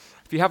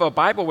If you have a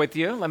Bible with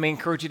you, let me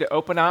encourage you to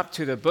open up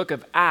to the book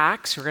of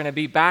Acts. We're going to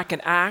be back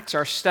in Acts,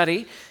 our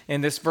study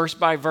in this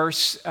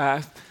verse-by-verse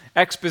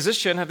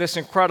exposition of this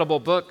incredible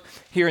book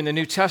here in the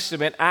New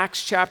Testament.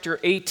 Acts chapter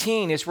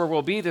 18 is where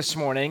we'll be this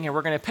morning, and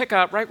we're going to pick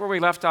up right where we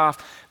left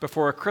off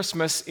before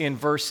Christmas in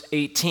verse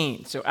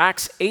 18. So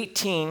Acts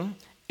 18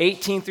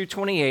 through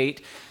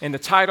 28, and the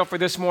title for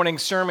this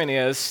morning's sermon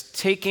is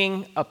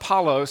Taking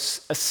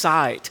Apollos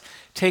Aside.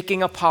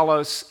 Taking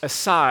Apollos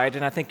aside,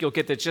 and I think you'll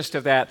get the gist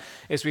of that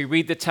as we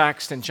read the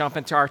text and jump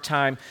into our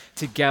time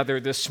together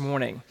this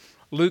morning.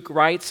 Luke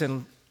writes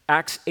in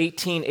Acts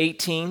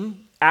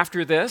 18:18,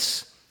 after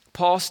this,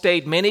 Paul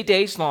stayed many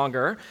days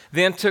longer,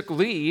 then took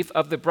leave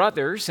of the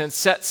brothers and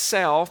set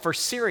sail for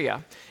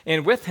Syria,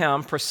 and with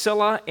him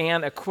Priscilla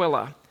and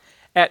Aquila.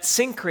 At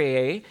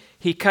Cenchreae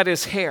he cut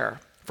his hair,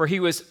 for he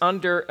was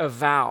under a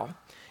vow.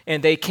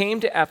 And they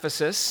came to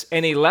Ephesus,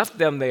 and he left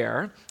them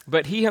there,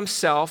 but he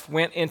himself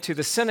went into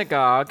the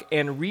synagogue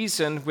and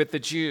reasoned with the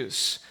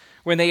Jews.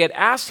 When they had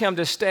asked him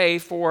to stay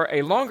for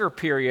a longer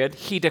period,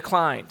 he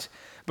declined.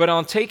 But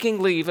on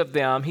taking leave of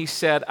them, he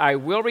said, I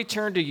will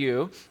return to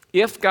you,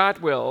 if God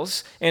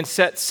wills, and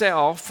set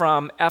sail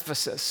from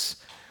Ephesus.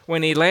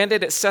 When he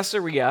landed at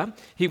Caesarea,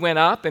 he went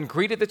up and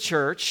greeted the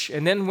church,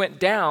 and then went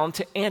down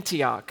to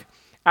Antioch.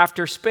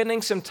 After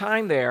spending some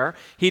time there,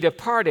 he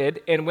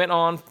departed and went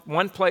on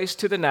one place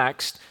to the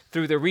next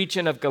through the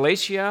region of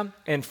Galatia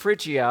and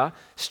Phrygia,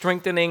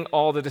 strengthening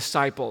all the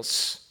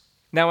disciples.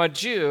 Now a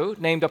Jew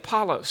named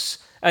Apollos,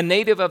 a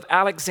native of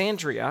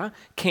Alexandria,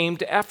 came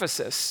to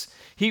Ephesus.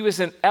 He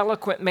was an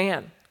eloquent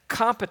man,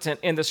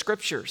 competent in the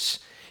scriptures.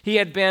 He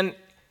had been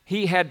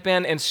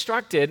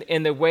instructed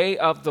in the way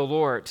of the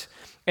Lord.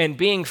 And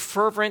being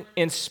fervent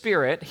in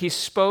spirit, he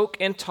spoke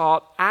and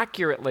taught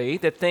accurately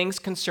the things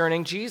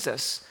concerning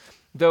Jesus,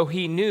 though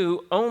he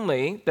knew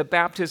only the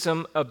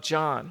baptism of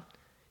John.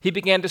 He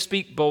began to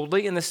speak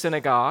boldly in the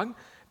synagogue,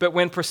 but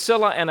when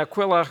Priscilla and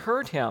Aquila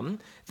heard him,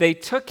 they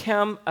took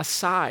him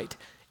aside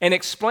and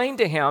explained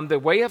to him the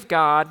way of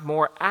God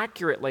more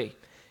accurately.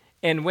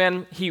 And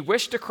when he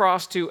wished to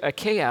cross to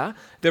Achaia,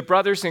 the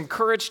brothers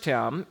encouraged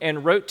him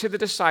and wrote to the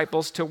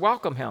disciples to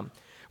welcome him.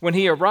 When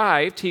he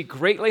arrived, he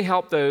greatly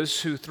helped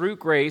those who through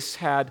grace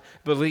had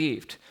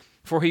believed,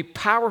 for he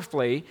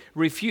powerfully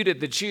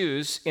refuted the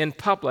Jews in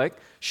public,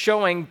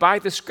 showing by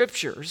the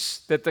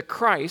scriptures that the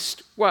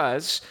Christ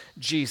was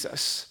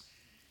Jesus.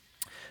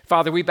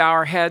 Father, we bow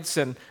our heads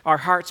and our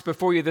hearts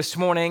before you this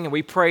morning, and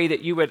we pray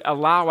that you would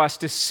allow us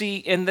to see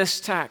in this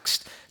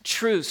text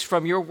truths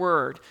from your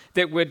word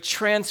that would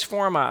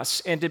transform us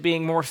into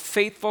being more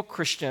faithful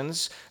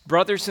Christians,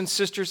 brothers and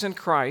sisters in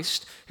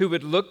Christ, who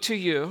would look to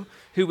you,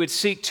 who would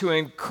seek to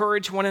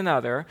encourage one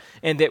another,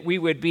 and that we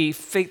would be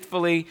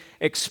faithfully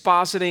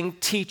expositing,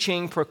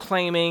 teaching,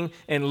 proclaiming,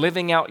 and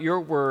living out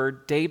your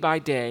word day by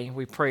day.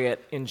 We pray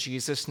it in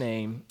Jesus'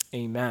 name,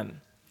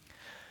 amen.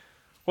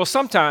 Well,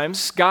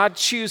 sometimes God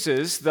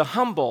chooses the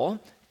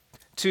humble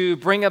to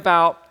bring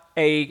about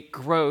a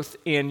growth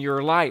in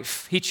your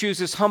life. He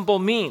chooses humble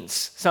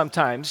means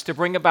sometimes to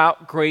bring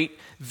about great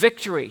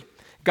victory.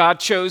 God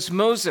chose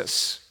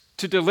Moses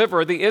to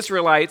deliver the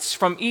Israelites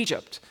from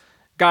Egypt.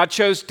 God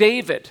chose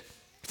David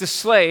to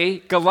slay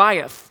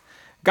Goliath.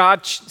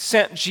 God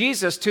sent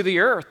Jesus to the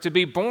earth to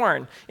be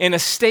born in a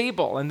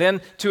stable and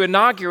then to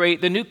inaugurate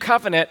the new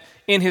covenant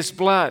in his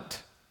blood.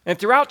 And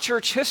throughout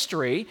church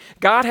history,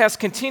 God has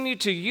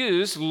continued to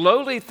use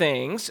lowly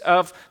things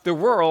of the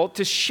world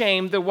to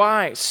shame the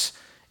wise.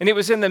 And it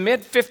was in the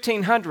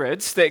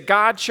mid-1500s that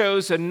God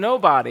chose a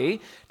nobody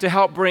to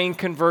help bring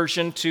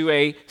conversion to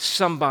a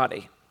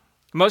somebody.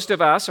 Most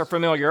of us are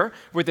familiar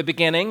with the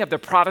beginning of the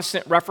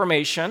Protestant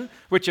Reformation,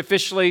 which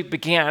officially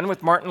began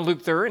with Martin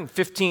Luther in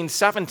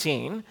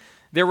 1517.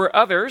 There were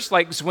others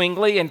like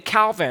Zwingli and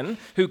Calvin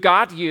who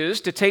God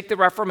used to take the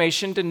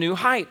Reformation to new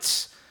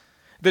heights.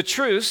 The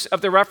truths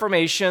of the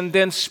Reformation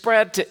then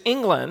spread to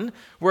England,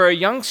 where a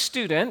young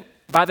student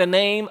by the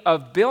name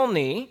of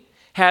Bilney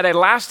had a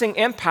lasting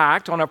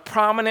impact on a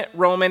prominent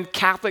Roman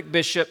Catholic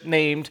bishop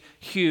named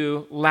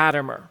Hugh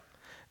Latimer.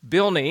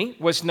 Bilney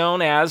was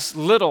known as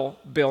Little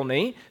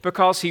Bilney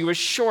because he was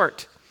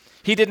short.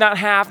 He did not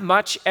have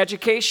much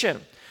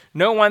education.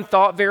 No one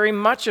thought very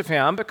much of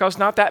him because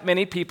not that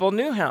many people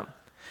knew him.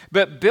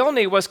 But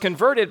Bilney was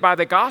converted by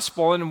the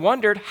gospel and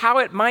wondered how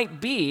it might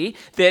be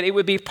that it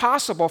would be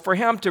possible for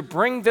him to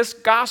bring this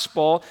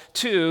gospel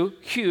to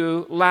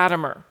Hugh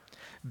Latimer.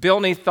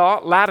 Bilney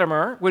thought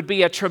Latimer would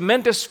be a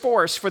tremendous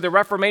force for the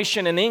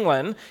Reformation in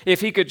England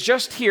if he could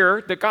just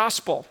hear the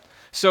gospel.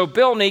 So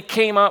Bilney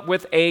came up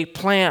with a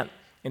plan,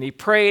 and he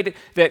prayed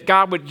that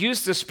God would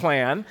use this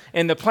plan.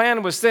 And the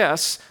plan was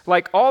this: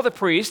 like all the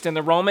priests in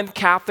the Roman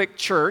Catholic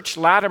Church,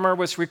 Latimer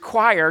was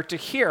required to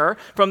hear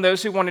from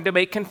those who wanted to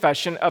make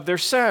confession of their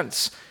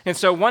sins. And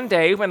so one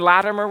day when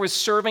Latimer was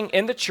serving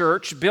in the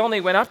church,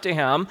 Bilney went up to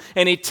him,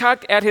 and he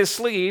tugged at his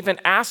sleeve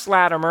and asked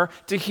Latimer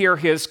to hear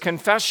his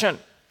confession.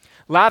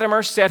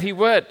 Latimer said he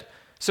would.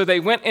 So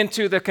they went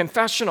into the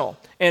confessional,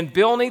 and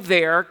Bilney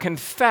there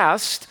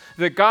confessed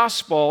the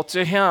gospel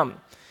to him.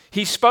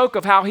 He spoke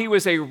of how he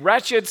was a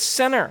wretched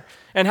sinner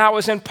and how it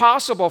was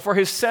impossible for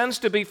his sins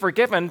to be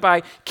forgiven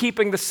by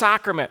keeping the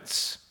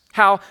sacraments,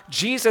 how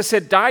Jesus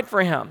had died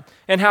for him,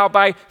 and how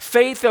by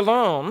faith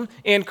alone,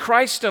 in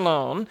Christ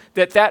alone,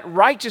 that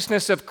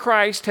righteousness of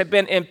Christ had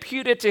been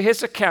imputed to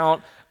his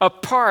account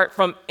apart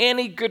from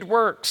any good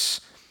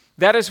works.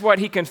 That is what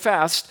he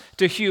confessed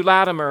to Hugh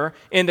Latimer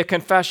in the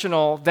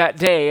confessional that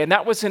day, and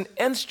that was an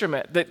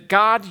instrument that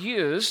God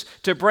used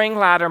to bring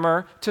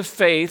Latimer to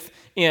faith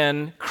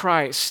in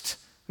Christ.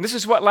 And this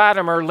is what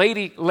Latimer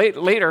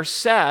later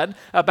said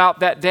about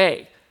that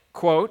day,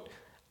 quote,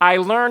 "I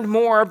learned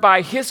more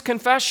by his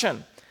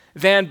confession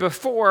than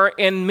before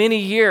in many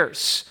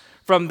years.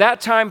 From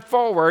that time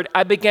forward,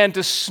 I began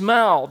to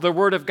smell the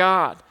word of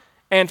God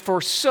and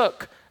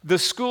forsook the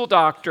school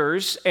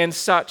doctors and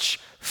such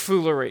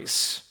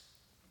fooleries."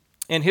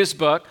 In his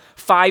book,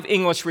 Five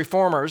English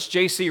Reformers,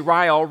 J.C.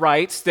 Ryle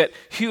writes that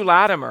Hugh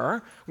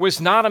Latimer was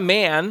not a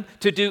man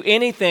to do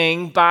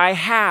anything by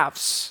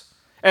halves.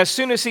 As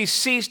soon as he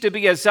ceased to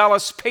be a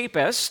zealous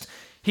papist,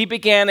 he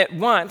began at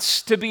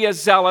once to be a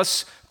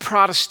zealous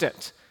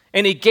Protestant.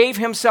 And he gave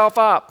himself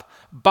up,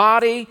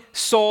 body,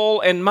 soul,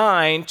 and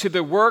mind, to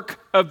the work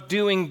of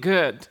doing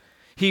good.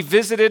 He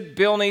visited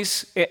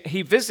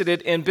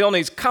in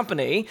Bilney's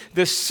company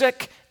the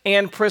sick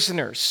and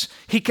prisoners.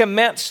 He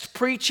commenced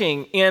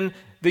preaching in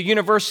the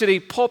university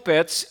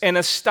pulpits in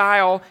a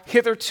style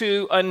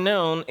hitherto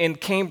unknown in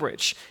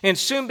Cambridge, and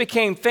soon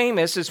became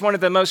famous as one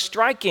of the most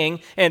striking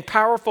and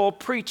powerful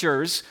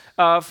preachers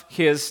of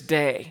his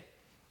day.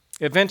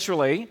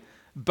 Eventually,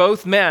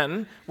 both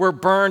men were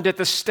burned at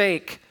the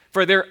stake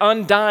for their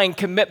undying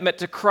commitment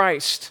to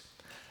Christ.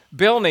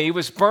 Bilney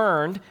was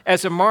burned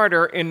as a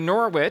martyr in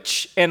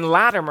Norwich, and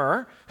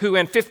Latimer, who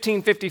in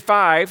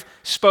 1555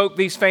 spoke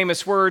these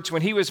famous words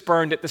when he was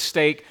burned at the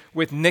stake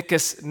with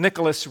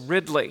Nicholas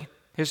Ridley.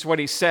 Here's what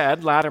he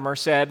said. Latimer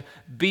said,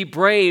 "Be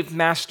brave,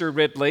 Master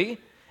Ridley,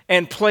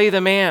 and play the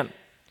man.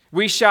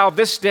 We shall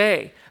this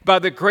day, by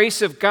the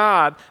grace of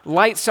God,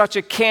 light such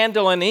a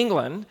candle in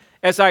England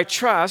as I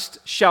trust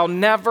shall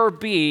never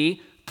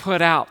be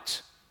put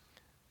out."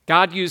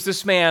 God used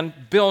this man,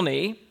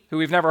 Bilney, who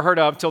we've never heard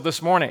of till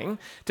this morning,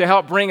 to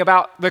help bring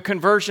about the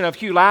conversion of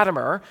Hugh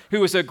Latimer,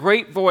 who was a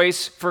great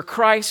voice for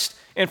Christ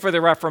and for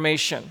the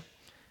Reformation.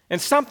 And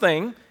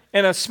something,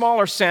 in a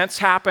smaller sense,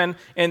 happened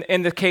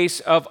in the case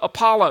of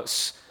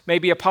Apollos.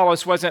 Maybe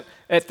Apollos wasn't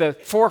at the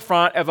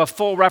forefront of a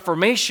full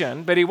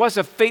reformation, but he was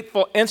a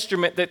faithful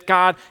instrument that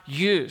God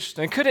used.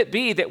 And could it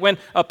be that when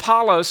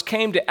Apollos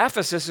came to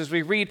Ephesus, as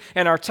we read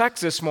in our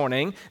text this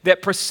morning,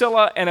 that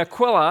Priscilla and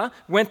Aquila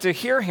went to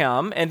hear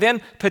him and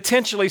then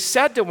potentially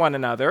said to one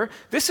another,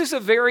 "This is a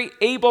very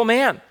able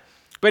man,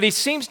 but he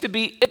seems to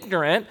be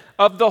ignorant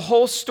of the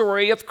whole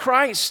story of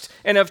Christ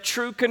and of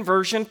true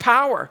conversion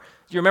power."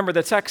 You remember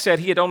the text said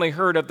he had only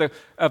heard of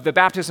the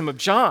baptism of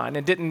John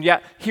and didn't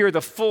yet hear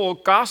the full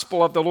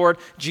gospel of the Lord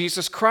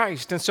Jesus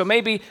Christ. And so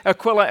maybe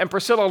Aquila and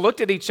Priscilla looked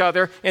at each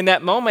other in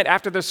that moment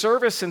after the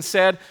service and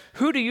said,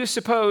 "Who do you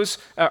suppose,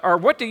 or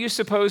what do you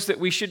suppose that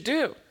we should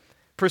do?"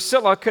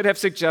 Priscilla could have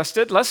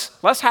suggested,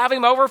 let's have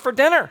him over for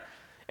dinner.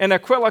 And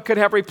Aquila could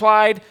have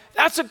replied,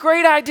 "That's a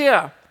great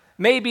idea.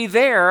 Maybe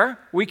there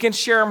we can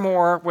share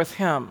more with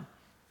him."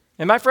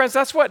 And my friends,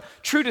 that's what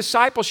true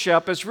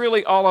discipleship is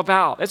really all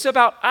about. It's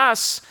about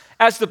us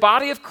as the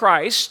body of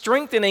Christ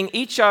strengthening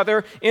each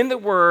other in the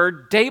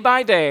Word day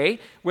by day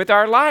with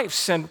our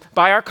lives and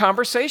by our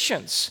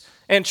conversations.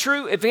 And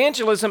true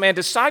evangelism and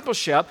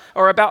discipleship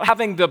are about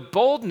having the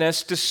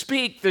boldness to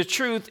speak the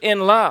truth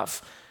in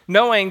love,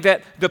 knowing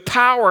that the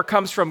power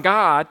comes from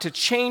God to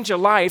change a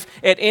life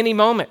at any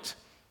moment.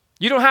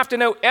 You don't have to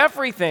know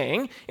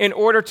everything in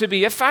order to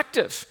be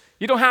effective.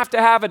 You don't have to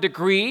have a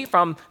degree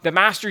from the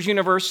Master's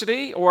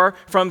University or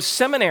from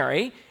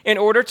seminary in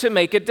order to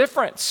make a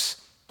difference.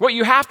 What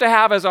you have to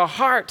have is a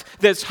heart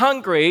that's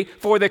hungry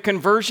for the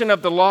conversion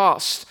of the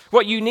lost.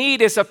 What you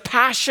need is a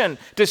passion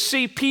to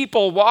see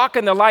people walk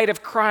in the light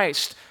of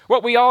Christ.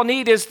 What we all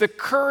need is the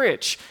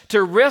courage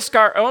to risk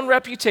our own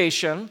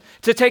reputation,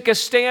 to take a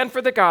stand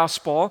for the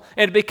gospel,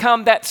 and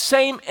become that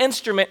same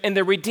instrument in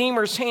the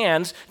Redeemer's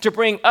hands to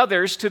bring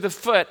others to the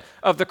foot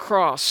of the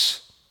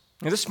cross.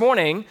 And this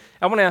morning,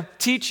 I want to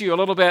teach you a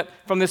little bit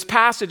from this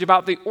passage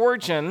about the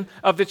origin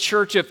of the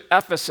church of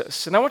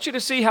Ephesus. And I want you to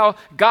see how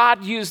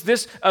God used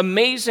this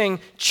amazing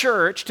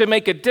church to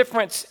make a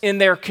difference in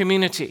their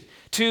community,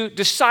 to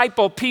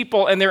disciple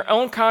people in their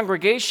own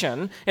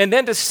congregation, and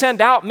then to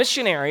send out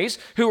missionaries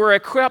who were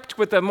equipped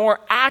with a more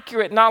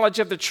accurate knowledge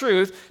of the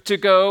truth to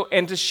go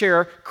and to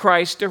share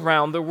Christ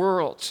around the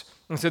world.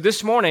 And so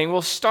this morning,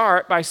 we'll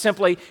start by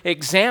simply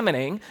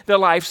examining the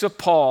lives of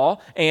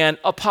Paul and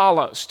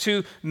Apollos,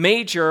 two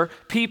major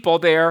people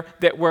there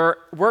that were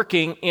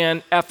working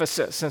in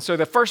Ephesus. And so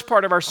the first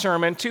part of our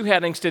sermon, two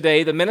headings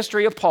today, the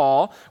ministry of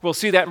Paul, we'll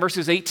see that in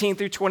verses 18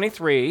 through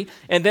 23,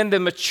 and then the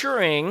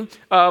maturing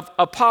of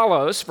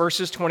Apollos,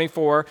 verses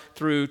 24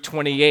 through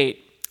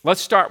 28.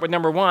 Let's start with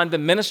number one, the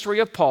ministry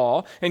of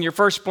Paul. And your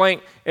first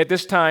blank at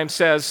this time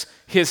says,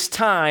 his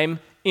time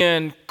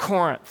in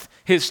Corinth.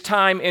 his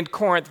time in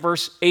Corinth.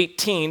 Verse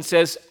 18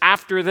 says,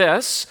 after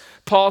this,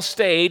 Paul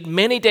stayed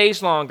many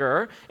days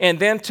longer and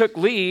then took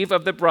leave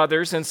of the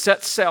brothers and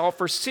set sail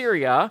for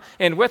Syria,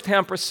 and with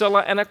him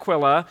Priscilla and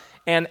Aquila,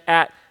 and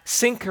at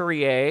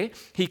Cenchreae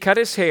he cut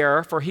his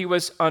hair, for he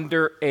was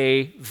under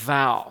a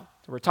vow.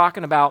 We're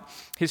talking about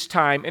his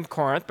time in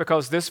Corinth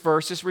because this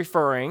verse is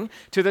referring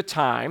to the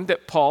time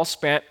that Paul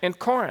spent in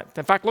Corinth.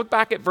 In fact, look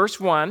back at verse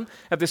 1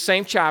 of the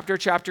same chapter,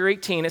 chapter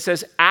 18. It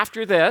says,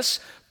 after this,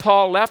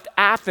 Paul left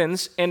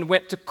Athens and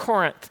went to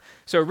Corinth.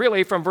 So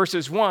really from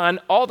verses 1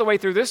 all the way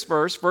through this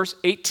verse, verse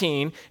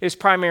 18, is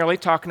primarily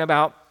talking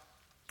about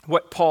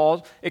what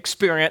Paul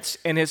experienced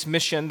in his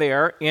mission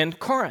there in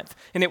Corinth.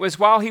 And it was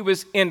while he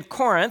was in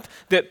Corinth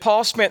that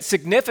Paul spent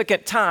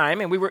significant time,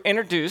 and we were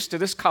introduced to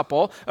this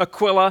couple,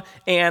 Aquila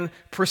and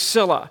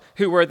Priscilla,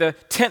 who were the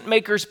tent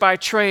makers by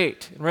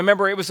trade. And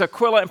remember, it was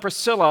Aquila and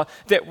Priscilla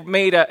that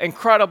made an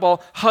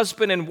incredible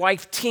husband and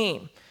wife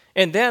team.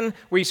 And then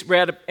we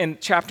read in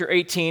chapter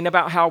 18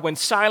 about how when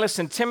Silas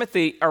and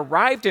Timothy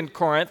arrived in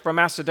Corinth from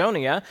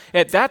Macedonia,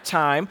 at that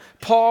time,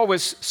 Paul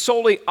was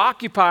solely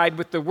occupied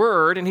with the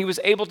word, and he was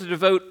able to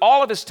devote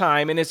all of his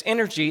time and his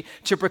energy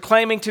to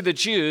proclaiming to the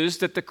Jews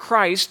that the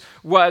Christ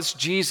was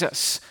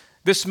Jesus.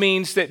 This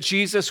means that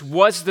Jesus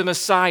was the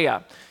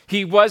Messiah.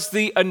 He was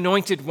the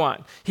anointed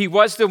one. He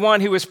was the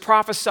one who was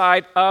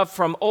prophesied of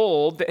from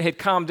old that had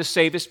come to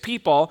save his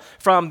people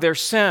from their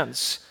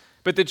sins.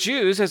 But the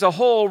Jews as a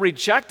whole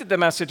rejected the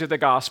message of the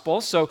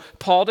gospel, so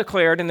Paul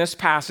declared in this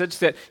passage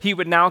that he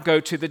would now go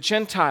to the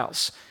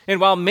Gentiles. And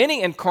while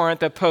many in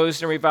Corinth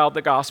opposed and reviled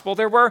the gospel,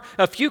 there were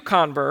a few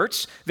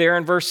converts. There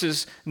in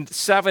verses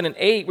 7 and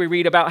 8, we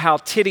read about how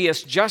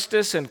Titius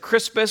Justus and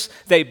Crispus,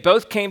 they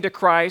both came to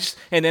Christ.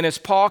 And then as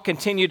Paul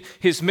continued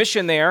his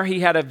mission there, he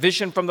had a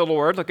vision from the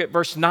Lord. Look at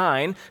verse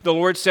 9. The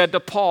Lord said to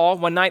Paul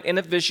one night in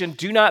a vision,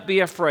 do not be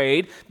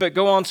afraid, but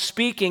go on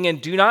speaking and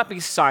do not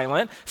be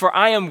silent, for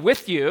I am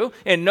with you,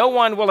 and no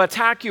one will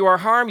attack you or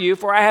harm you,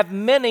 for I have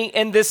many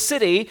in this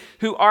city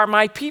who are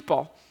my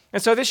people.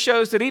 And so this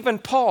shows that even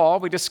Paul,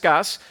 we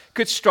discuss,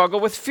 could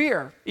struggle with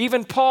fear.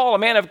 Even Paul, a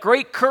man of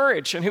great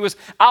courage and who was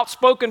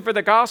outspoken for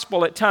the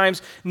gospel, at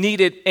times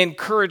needed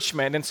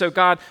encouragement. And so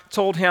God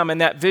told him in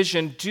that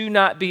vision, do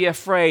not be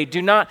afraid.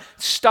 Do not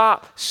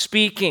stop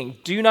speaking.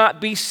 Do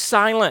not be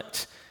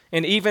silent.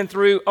 And even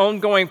through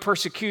ongoing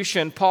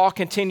persecution, Paul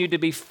continued to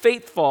be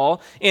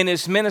faithful in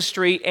his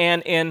ministry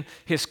and in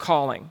his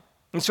calling.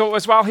 And so it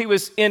was while he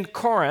was in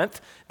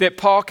Corinth that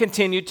Paul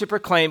continued to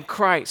proclaim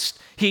Christ.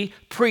 He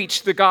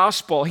preached the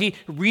gospel. He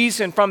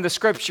reasoned from the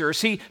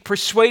scriptures. He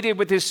persuaded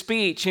with his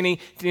speech. And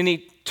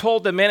he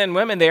told the men and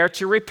women there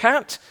to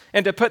repent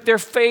and to put their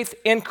faith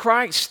in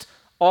Christ,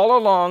 all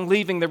along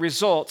leaving the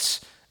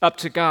results up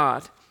to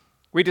God.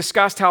 We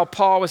discussed how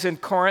Paul was in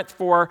Corinth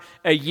for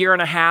a year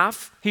and a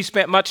half. He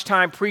spent much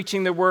time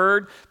preaching the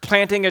word,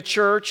 planting a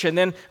church, and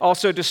then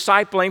also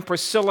discipling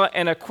Priscilla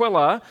and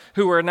Aquila,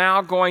 who were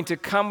now going to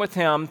come with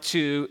him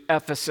to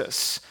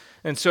Ephesus.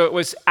 And so it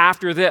was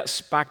after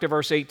this, back to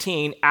verse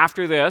 18,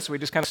 after this, we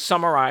just kind of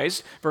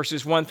summarized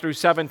verses 1 through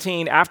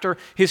 17. After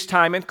his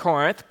time in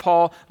Corinth,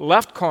 Paul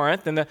left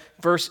Corinth, and the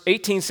verse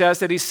 18 says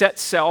that he set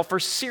sail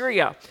for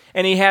Syria.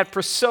 And he had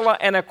Priscilla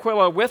and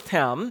Aquila with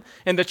him,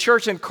 and the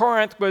church in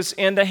Corinth was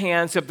in the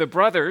hands of the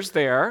brothers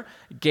there,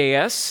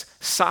 Gaius,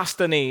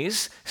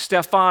 Sosthenes,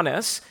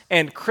 Stephanas,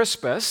 and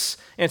Crispus.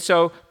 And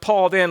so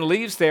Paul then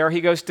leaves there.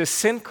 He goes to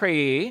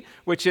Cenchreae,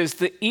 which is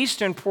the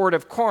eastern port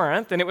of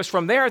Corinth. And it was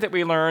from there that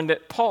we learned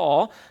that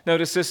Paul,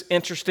 notice this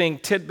interesting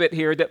tidbit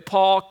here, that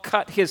Paul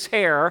cut his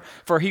hair,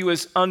 for he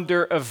was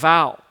under a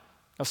vow.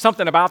 Now,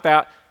 something about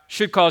that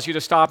should cause you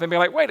to stop and be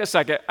like, wait a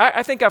second,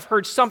 I think I've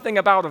heard something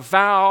about a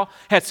vow,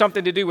 had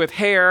something to do with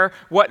hair.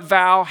 What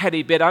vow had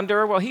he been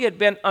under? Well, he had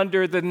been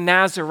under the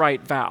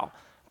Nazirite vow.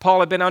 Paul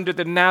had been under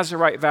the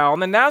Nazirite vow,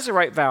 and the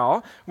Nazirite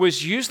vow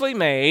was usually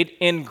made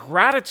in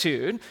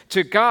gratitude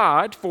to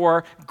God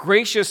for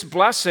gracious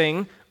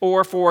blessing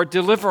or for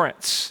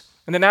deliverance.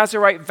 And the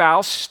Nazirite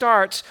vow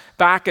starts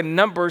back in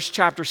Numbers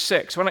chapter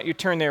 6. Why don't you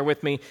turn there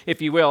with me,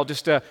 if you will,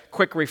 just a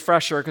quick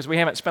refresher, because we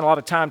haven't spent a lot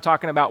of time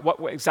talking about what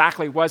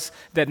exactly was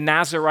the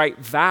Nazirite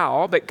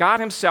vow. But God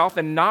himself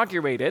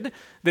inaugurated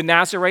the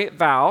Nazirite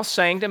vow,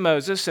 saying to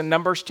Moses in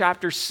Numbers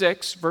chapter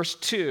 6, verse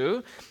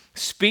 2,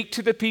 speak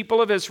to the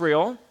people of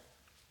Israel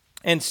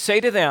and say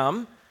to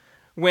them,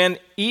 when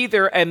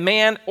either a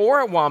man or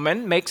a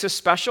woman makes a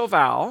special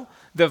vow,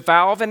 the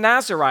vow of a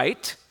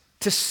Nazirite,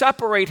 to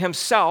separate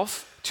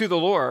himself to the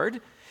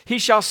Lord, he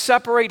shall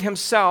separate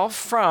himself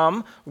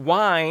from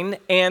wine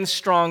and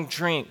strong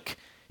drink.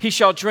 He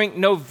shall drink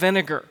no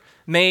vinegar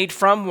made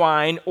from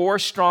wine or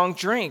strong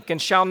drink,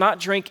 and shall not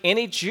drink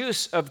any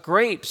juice of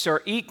grapes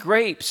or eat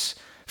grapes,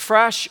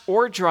 fresh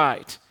or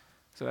dried.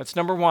 So that's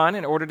number one.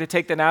 In order to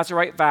take the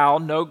Nazirite vow,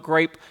 no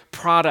grape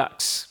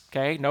products,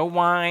 okay? No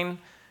wine,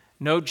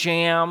 no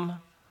jam,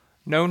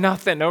 no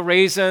nothing, no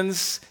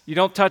raisins. You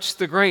don't touch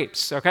the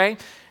grapes, okay?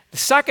 The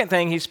second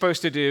thing he's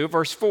supposed to do,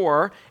 verse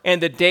 4, in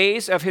the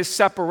days of his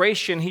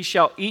separation he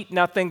shall eat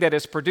nothing that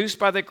is produced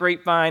by the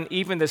grapevine,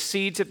 even the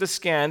seeds of the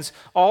skins,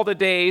 all the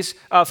days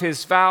of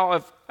his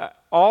vow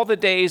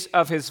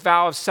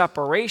of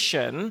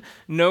separation,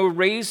 no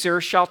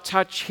razor shall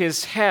touch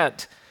his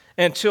head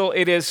until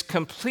it is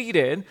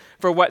completed.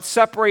 For what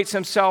separates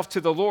himself to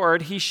the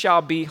Lord, he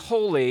shall be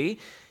holy.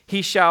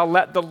 He shall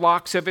let the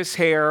locks of his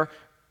hair,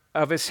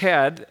 of his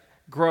head,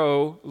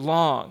 grow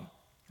long.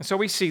 And so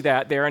we see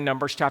that there in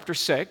Numbers chapter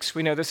 6.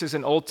 We know this is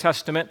an Old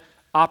Testament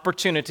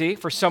opportunity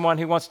for someone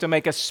who wants to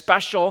make a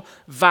special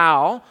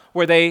vow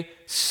where they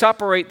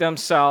separate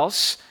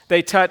themselves.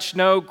 They touch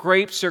no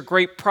grapes or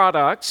grape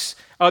products.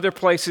 Other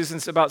places,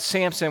 it's about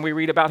Samson, we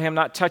read about him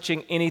not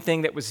touching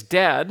anything that was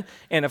dead,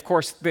 and of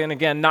course, then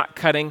again, not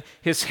cutting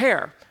his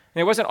hair. And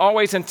it wasn't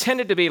always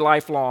intended to be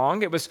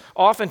lifelong. It was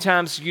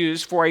oftentimes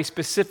used for a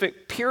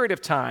specific period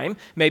of time,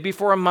 maybe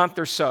for a month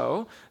or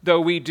so,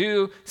 though we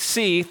do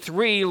see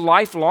 3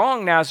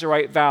 lifelong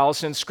Nazirite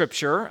vows in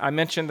Scripture. I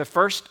mentioned the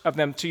first of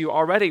them to you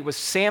already was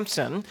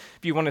Samson.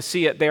 If you want to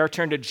see it there,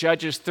 turn to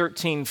Judges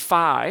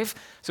 13:5.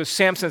 So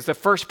Samson's the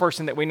first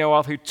person that we know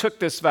of who took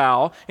this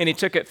vow, and he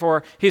took it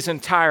for his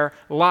entire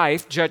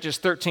life. Judges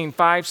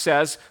 13:5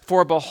 says,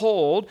 "For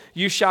behold,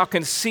 you shall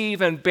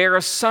conceive and bear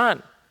a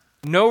son.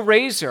 No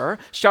razor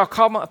shall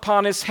come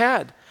upon his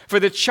head, for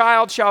the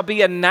child shall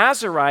be a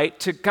Nazirite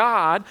to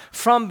God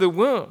from the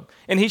womb,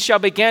 and he shall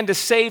begin to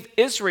save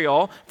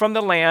Israel from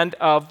the land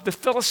of the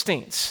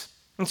Philistines."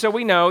 And so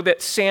we know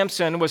that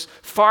Samson was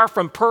far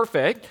from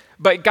perfect,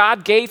 but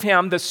God gave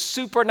him the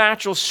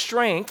supernatural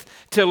strength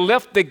to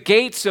lift the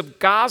gates of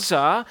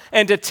Gaza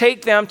and to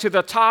take them to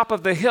the top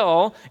of the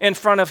hill in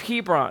front of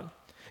Hebron.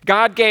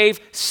 God gave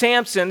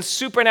Samson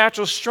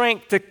supernatural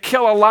strength to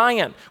kill a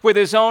lion with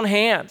his own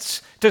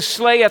hands, to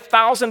slay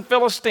 1,000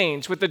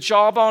 Philistines with the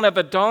jawbone of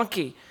a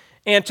donkey,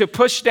 and to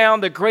push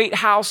down the great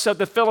house of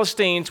the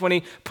Philistines when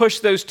he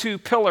pushed those 2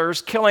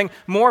 pillars, killing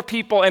more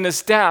people in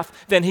his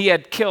death than he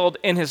had killed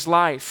in his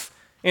life.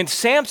 And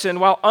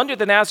Samson, while under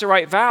the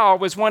Nazirite vow,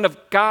 was one of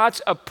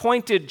God's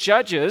appointed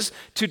judges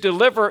to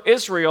deliver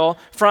Israel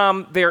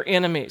from their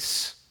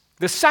enemies.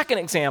 The second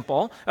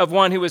example of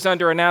one who was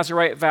under a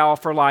Nazirite vow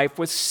for life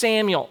was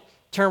Samuel.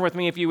 Turn with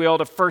me, if you will,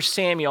 to 1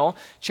 Samuel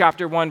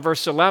chapter 1,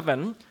 verse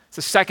 11. It's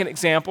the second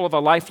example of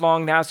a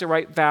lifelong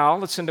Nazirite vow.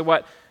 Listen to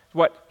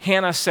what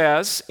Hannah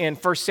says in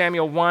 1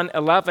 Samuel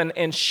 1:11.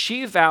 "And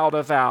she vowed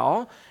a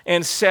vow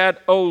and said,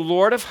 O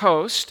Lord of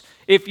hosts,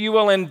 if you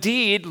will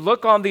indeed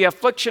look on the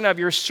affliction of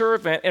your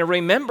servant and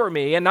remember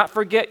me and not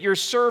forget your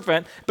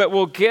servant, but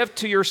will give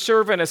to your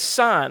servant a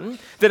son,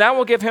 then I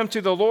will give him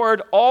to the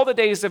Lord all the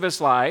days of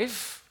his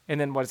life." And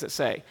then what does it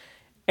say?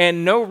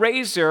 "And no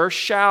razor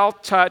shall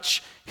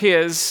touch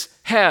his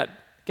head."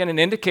 Again, an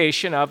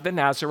indication of the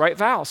Nazirite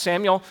vow.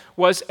 Samuel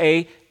was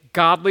a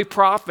godly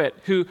prophet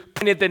who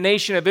pointed the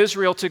nation of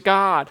Israel to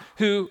God,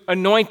 who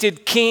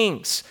anointed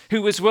kings,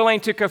 who was willing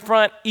to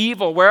confront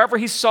evil wherever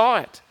he saw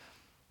it.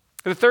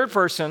 The third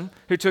person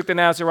who took the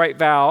Nazirite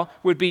vow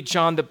would be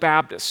John the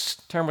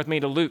Baptist. Turn with me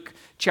to Luke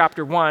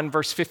chapter 1,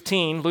 verse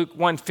 15. Luke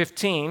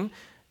 1:15.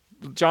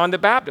 John the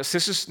Baptist.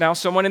 This is now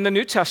someone in the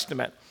New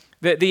Testament.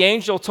 The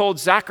angel told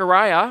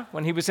Zechariah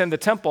when he was in the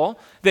temple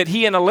that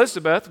he and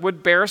Elizabeth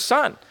would bear a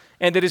son,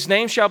 and that his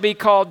name shall be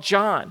called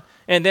John.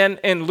 And then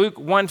in Luke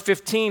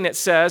 1:15 it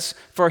says,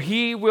 "For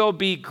he will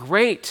be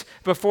great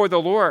before the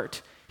Lord.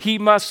 He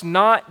must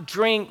not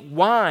drink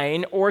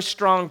wine or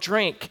strong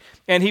drink,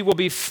 and he will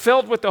be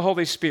filled with the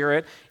Holy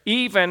Spirit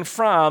even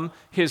from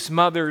his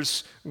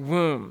mother's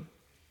womb."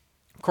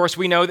 Of course,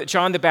 we know that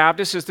John the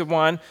Baptist is the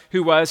one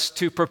who was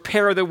to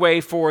prepare the way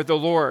for the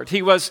Lord.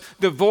 He was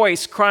the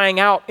voice crying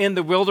out in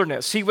the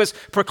wilderness. He was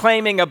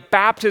proclaiming a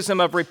baptism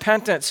of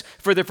repentance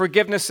for the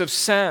forgiveness of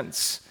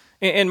sins.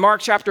 In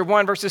Mark chapter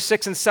 1, verses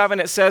 6 and 7,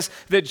 it says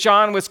that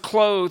John was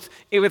clothed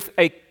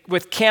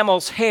with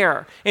camel's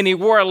hair, and he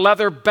wore a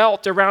leather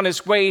belt around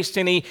his waist,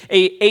 and he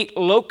ate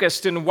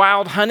locust and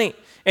wild honey.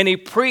 And he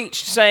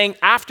preached, saying,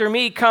 "After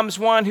me comes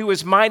one who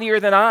is mightier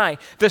than I,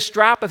 the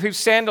strap of whose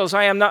sandals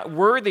I am not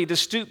worthy to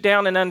stoop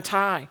down and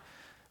untie."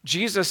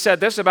 Jesus said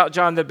this about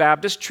John the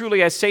Baptist,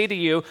 "Truly I say to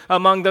you,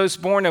 among those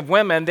born of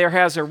women, there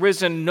has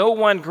arisen no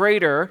one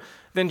greater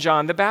than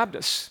John the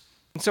Baptist."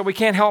 And so we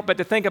can't help but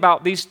to think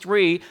about these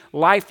 3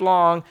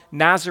 lifelong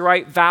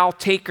Nazirite vow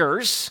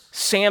takers,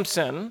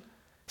 Samson,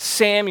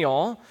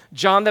 Samuel,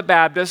 John the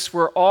Baptist,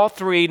 were all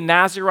 3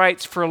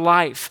 Nazirites for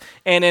life.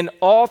 And in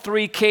all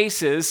 3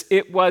 cases,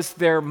 it was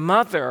their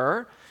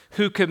mother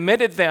who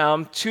committed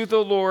them to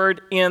the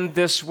Lord in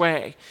this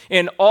way.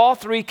 In all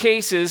 3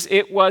 cases,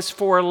 it was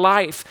for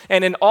life.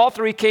 And in all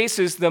 3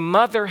 cases, the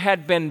mother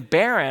had been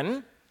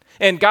barren,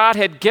 and God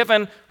had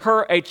given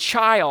her a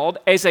child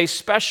as a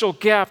special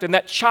gift, and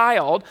that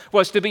child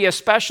was to be a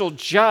special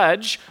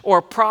judge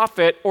or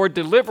prophet or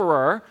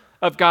deliverer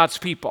of God's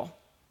people.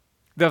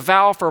 The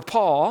vow for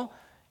Paul,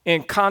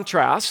 in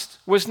contrast,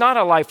 was not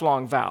a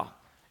lifelong vow.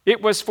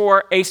 It was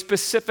for a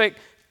specific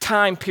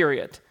time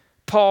period.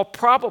 Paul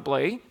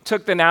probably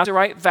took the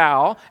Nazirite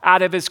vow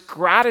out of his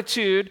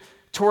gratitude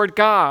toward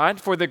God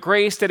for the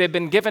grace that had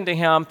been given to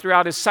him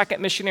throughout his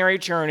second missionary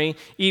journey,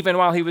 even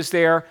while he was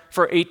there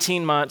for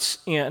 18 months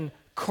in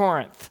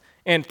Corinth.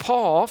 And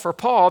for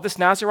Paul, this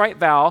Nazirite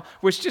vow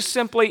was just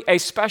simply a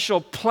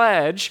special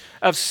pledge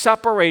of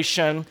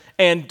separation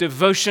and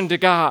devotion to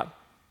God.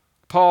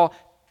 Paul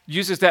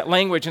uses that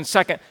language in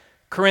 2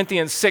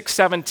 Corinthians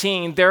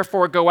 6:17,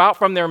 therefore go out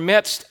from their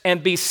midst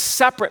and be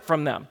separate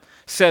from them,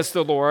 says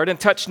the Lord, and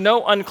touch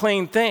no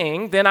unclean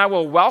thing, then I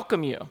will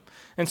welcome you.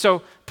 And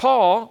so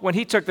Paul, when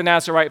he took the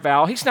Nazirite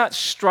vow, he's not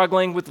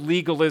struggling with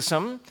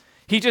legalism.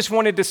 He just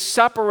wanted to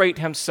separate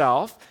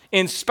himself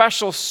in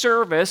special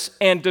service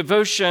and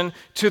devotion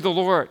to the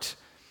Lord.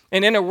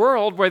 And in a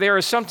world where there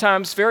is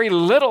sometimes very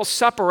little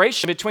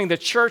separation between the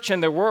church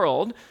and the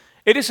world,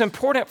 it is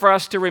important for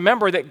us to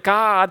remember that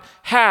God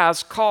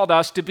has called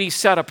us to be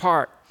set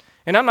apart.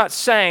 And I'm not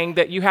saying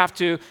that you have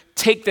to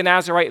take the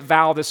Nazirite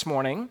vow this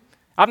morning.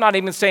 I'm not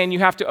even saying you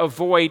have to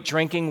avoid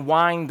drinking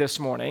wine this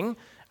morning.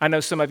 I know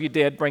some of you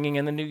did, bringing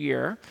in the new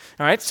year.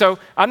 All right, so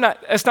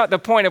that's not the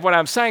point of what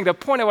I'm saying. The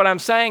point of what I'm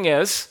saying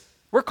is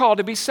we're called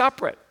to be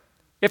separate.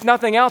 If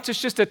nothing else,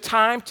 it's just a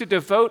time to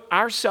devote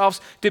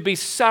ourselves to be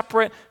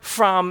separate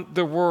from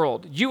the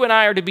world. You and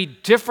I are to be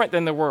different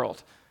than the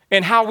world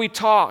in how we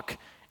talk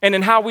and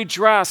in how we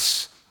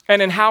dress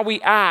and in how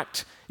we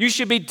act. You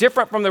should be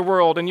different from the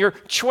world in your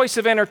choice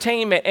of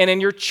entertainment and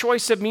in your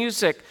choice of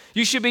music.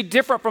 You should be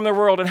different from the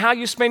world in how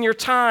you spend your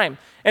time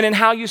and in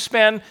how you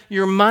spend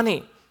your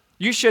money.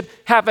 You should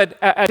have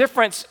a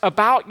difference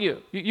about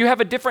you. You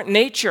have a different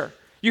nature.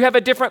 You have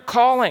a different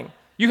calling.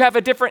 You have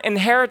a different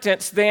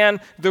inheritance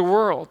than the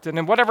world. And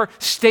in whatever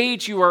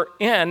stage you are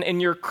in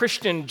your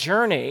Christian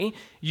journey,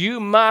 you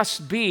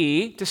must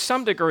be, to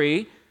some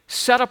degree,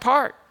 set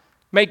apart.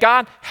 May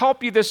God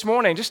help you this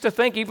morning just to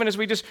think, even as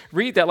we just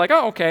read that, like,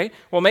 oh, okay,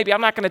 well, maybe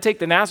I'm not going to take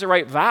the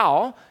Nazirite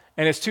vow,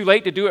 and it's too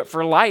late to do it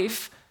for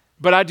life,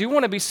 but I do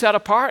want to be set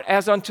apart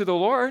as unto the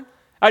Lord.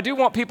 I do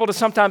want people to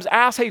sometimes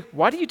ask, hey,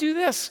 why do you do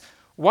this?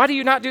 Why do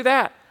you not do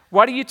that?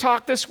 Why do you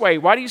talk this way?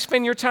 Why do you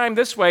spend your time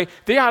this way?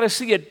 They ought to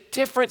see a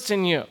difference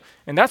in you.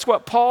 And that's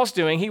what Paul's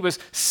doing. He was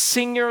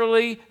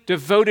singularly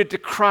devoted to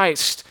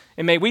Christ.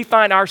 And may we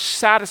find our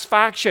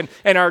satisfaction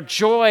and our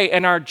joy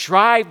and our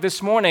drive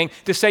this morning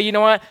to say, you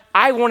know what?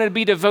 I want to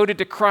be devoted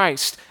to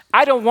Christ.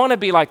 I don't want to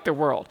be like the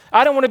world.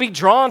 I don't want to be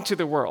drawn to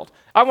the world.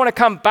 I want to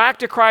come back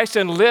to Christ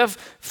and live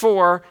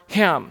for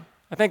him.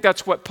 I think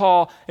that's what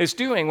Paul is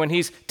doing when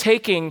he's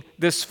taking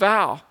this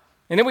vow.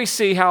 And then we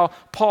see how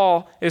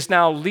Paul is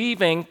now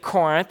leaving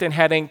Corinth and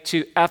heading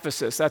to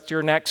Ephesus. That's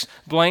your next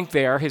blank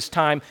there, his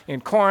time in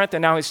Corinth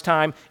and now his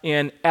time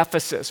in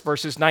Ephesus,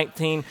 verses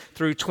 19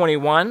 through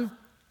 21.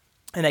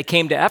 And they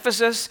came to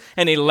Ephesus,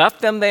 and he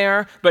left them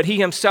there, but he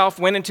himself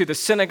went into the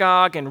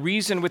synagogue and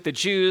reasoned with the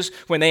Jews.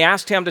 When they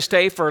asked him to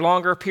stay for a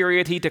longer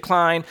period, he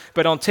declined.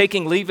 But on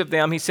taking leave of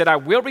them, he said, I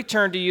will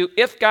return to you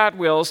if God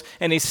wills.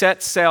 And he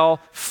set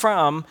sail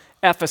from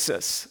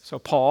Ephesus. So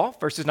Paul,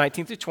 verses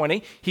 19 through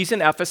 20, he's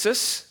in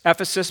Ephesus.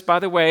 Ephesus, by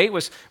the way,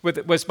 was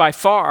by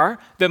far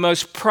the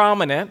most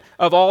prominent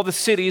of all the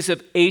cities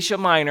of Asia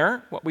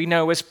Minor, what we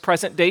know as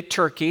present-day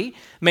Turkey,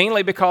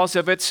 mainly because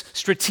of its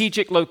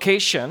strategic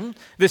location.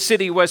 The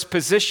city was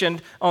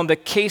positioned on the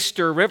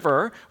Cayster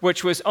River,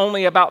 which was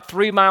only about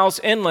 3 miles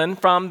inland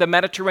from the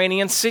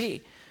Mediterranean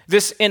Sea.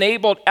 This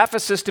enabled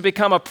Ephesus to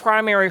become a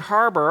primary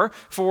harbor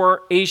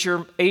for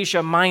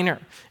Asia Minor.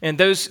 And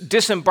those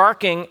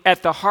disembarking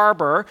at the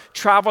harbor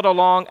traveled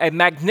along a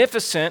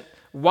magnificent,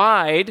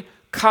 wide,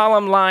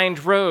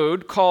 column-lined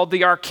road called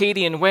the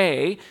Arcadian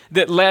Way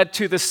that led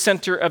to the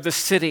center of the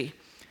city.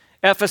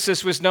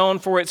 Ephesus was known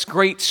for its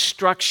great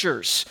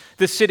structures.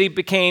 The city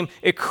became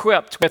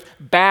equipped with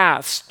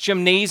baths,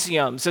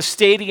 gymnasiums, a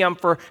stadium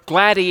for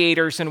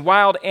gladiators and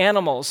wild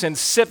animals, and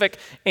civic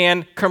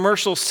and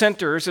commercial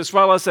centers, as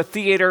well as a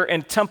theater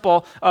and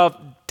temple of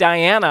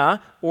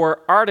Diana, or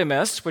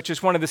Artemis, which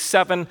is one of the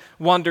 7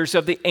 wonders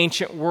of the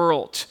ancient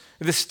world.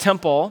 This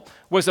temple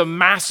was a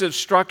massive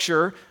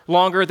structure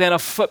longer than a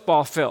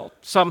football field,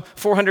 some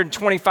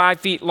 425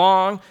 feet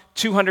long,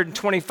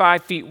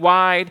 225 feet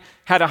wide,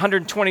 had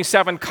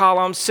 127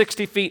 columns,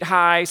 60 feet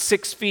high,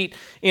 6 feet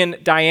in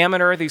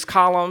diameter, these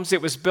columns.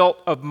 It was built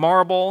of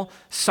marble,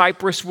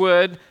 cypress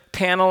wood,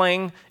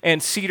 paneling,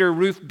 and cedar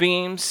roof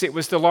beams. It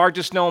was the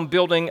largest known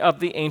building of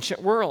the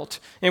ancient world.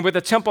 And with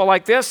a temple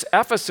like this,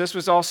 Ephesus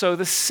was also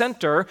the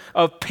center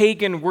of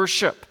pagan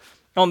worship.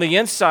 On the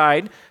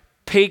inside,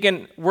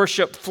 pagan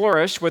worship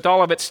flourished with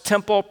all of its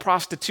temple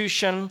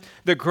prostitution,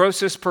 the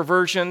grossest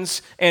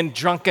perversions, and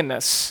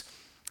drunkenness.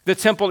 The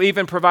temple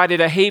even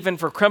provided a haven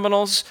for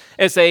criminals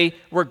as they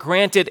were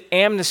granted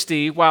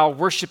amnesty while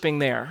worshiping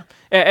there.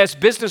 As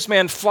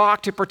businessmen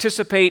flocked to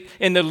participate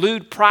in the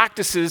lewd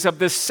practices of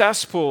this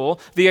cesspool,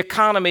 the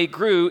economy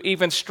grew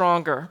even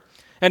stronger.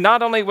 And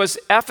not only was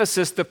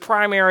Ephesus the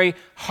primary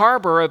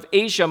harbor of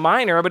Asia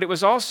Minor, but it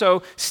was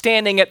also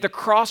standing at the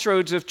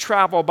crossroads of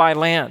travel by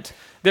land.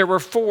 There were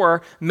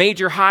 4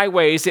 major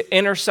highways that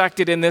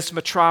intersected in this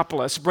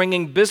metropolis,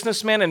 bringing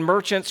businessmen and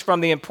merchants from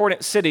the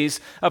important cities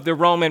of the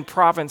Roman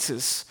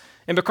provinces.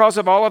 And because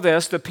of all of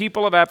this, the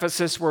people of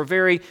Ephesus were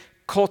very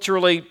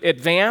culturally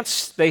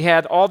advanced. They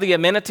had all the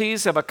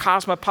amenities of a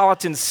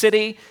cosmopolitan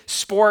city: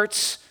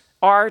 sports,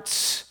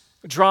 arts,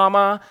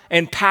 drama,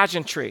 and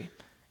pageantry.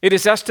 It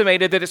is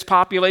estimated that its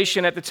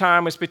population at the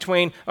time was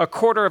between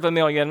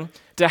 250,000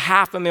 to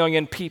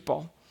 500,000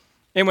 people.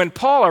 And when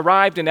Paul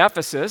arrived in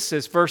Ephesus,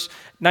 as verse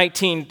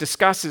 19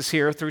 discusses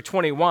here through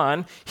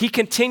 21, he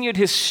continued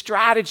his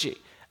strategy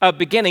of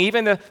beginning.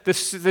 Even the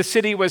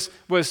city was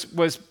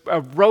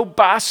a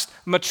robust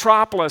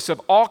metropolis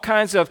of all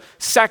kinds of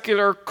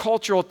secular,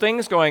 cultural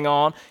things going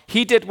on.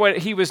 He did what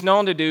he was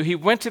known to do. He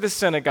went to the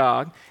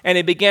synagogue and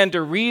he began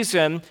to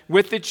reason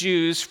with the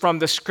Jews from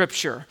the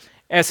Scripture.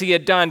 As he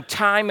had done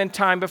time and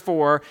time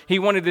before, he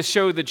wanted to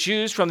show the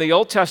Jews from the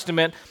Old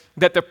Testament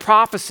that the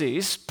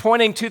prophecies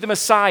pointing to the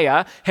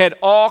Messiah had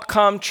all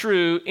come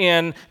true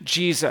in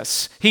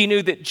Jesus. He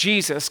knew that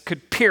Jesus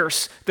could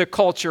pierce the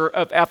culture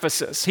of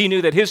Ephesus. He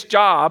knew that his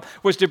job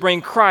was to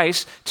bring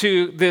Christ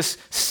to this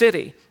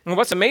city. And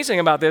what's amazing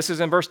about this is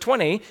in verse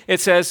 20, it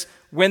says,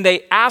 when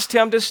they asked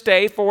him to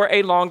stay for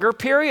a longer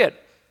period.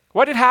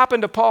 What had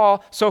happened to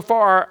Paul so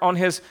far on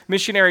his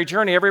missionary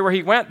journey? Everywhere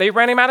he went, they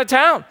ran him out of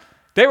town.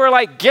 They were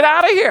like, get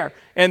out of here.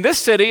 And this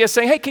city is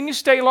saying, hey, can you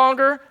stay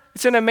longer?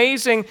 It's an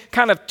amazing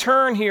kind of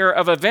turn here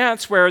of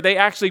events where they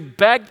actually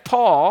begged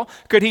Paul,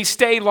 could he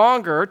stay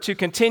longer to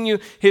continue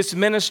his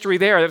ministry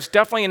there? That's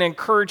definitely an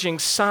encouraging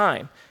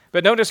sign.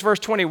 But notice verse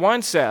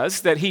 21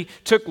 says that he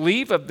took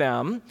leave of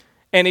them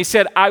and he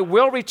said, I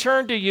will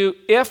return to you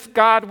if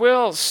God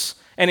wills.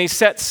 And he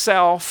set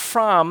sail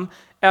from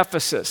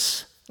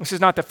Ephesus. This is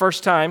not the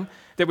first time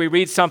that we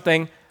read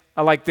something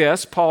like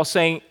this, Paul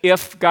saying,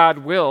 if God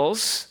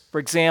wills. For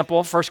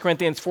example, 1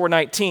 Corinthians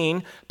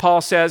 4:19,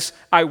 Paul says,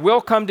 I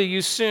will come to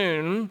you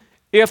soon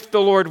if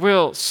the Lord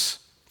wills.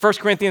 1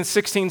 Corinthians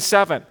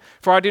 16:7,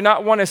 for I do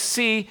not want to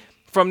see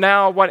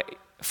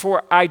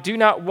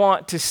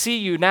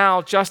you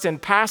now just in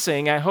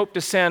passing. I hope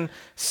to spend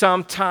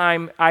some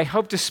time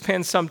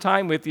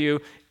with you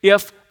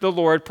if the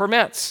Lord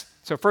permits.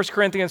 So 1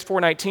 Corinthians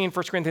 4:19,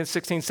 1 Corinthians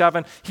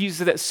 16:7, he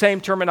uses that same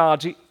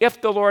terminology,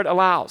 if the Lord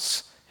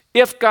allows,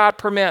 if God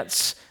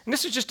permits. And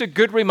this is just a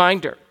good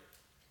reminder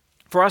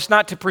for us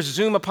not to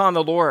presume upon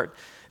the Lord,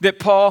 that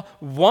Paul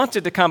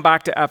wanted to come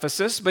back to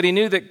Ephesus, but he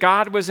knew that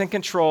God was in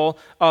control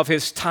of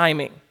his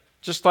timing.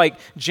 Just like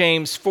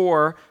James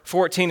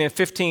 4:14 and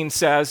 15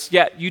 says,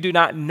 yet you do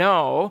not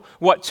know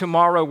what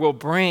tomorrow will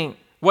bring.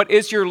 What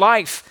is your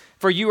life?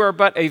 For you are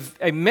but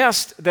a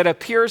mist that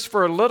appears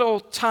for a little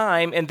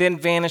time and then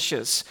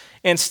vanishes.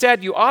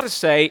 Instead, you ought to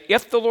say,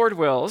 if the Lord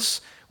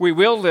wills, we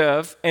will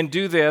live and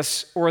do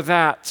this or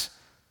that.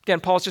 Again,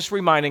 Paul's just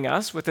reminding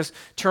us with this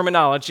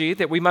terminology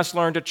that we must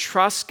learn to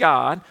trust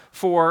God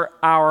for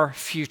our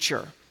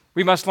future.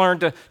 We must learn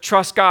to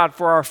trust God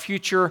for our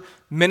future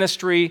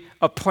ministry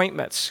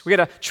appointments. We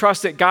got to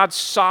trust that God's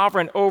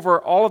sovereign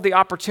over all of the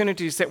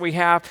opportunities that we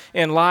have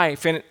in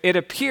life. And it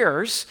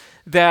appears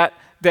that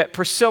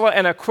Priscilla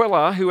and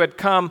Aquila, who had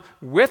come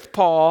with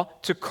Paul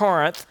to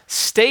Corinth,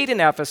 stayed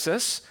in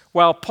Ephesus,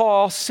 while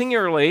Paul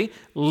singularly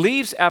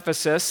leaves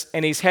Ephesus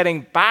and he's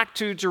heading back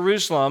to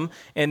Jerusalem,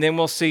 and then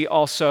we'll see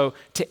also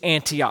to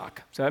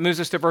Antioch. So that moves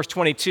us to verse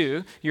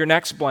 22, your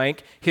next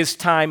blank, his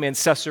time in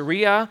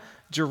Caesarea,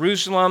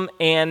 Jerusalem,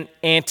 and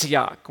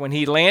Antioch. When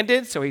he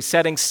landed, so he's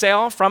setting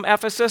sail from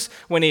Ephesus.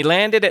 When he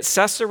landed at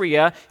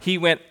Caesarea, he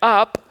went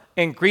up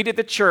and greeted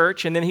the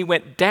church, and then he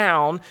went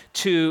down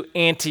to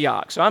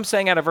Antioch. So I'm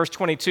saying out of verse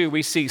 22,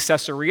 we see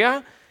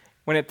Caesarea.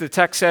 When the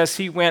text says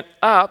he went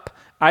up,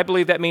 I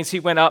believe that means he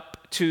went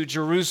up to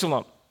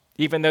Jerusalem.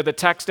 Even though the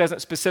text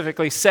doesn't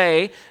specifically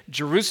say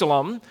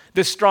Jerusalem,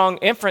 the strong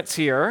inference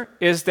here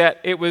is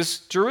that it was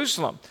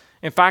Jerusalem.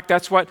 In fact,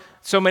 that's what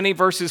so many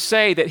verses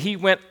say, that he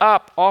went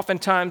up,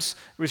 oftentimes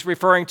was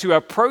referring to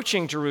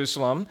approaching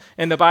Jerusalem,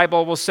 and the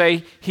Bible will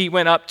say he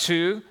went up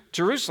to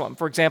Jerusalem.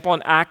 For example,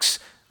 in Acts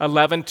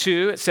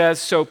 11:2, it says,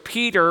 so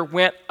Peter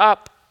went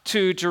up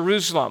to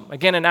Jerusalem.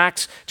 Again, in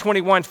Acts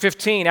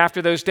 21:15,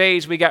 after those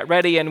days, we got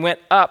ready and went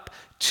up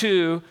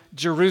to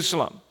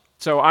Jerusalem.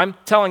 So I'm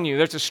telling you,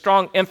 there's a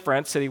strong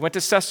inference that he went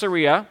to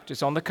Caesarea, which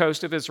is on the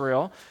coast of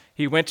Israel.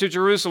 He went to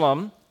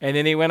Jerusalem, and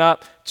then he went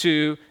up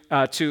to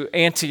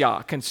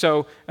Antioch. And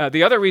so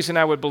the other reason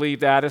I would believe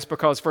that is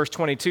because verse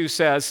 22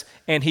 says,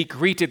 and he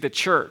greeted the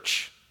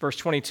church. Verse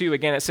 22,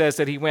 again, it says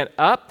that he went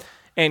up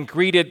and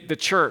greeted the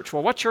church.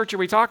 Well, what church are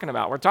we talking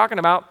about? We're talking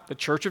about the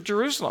church of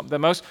Jerusalem, the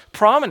most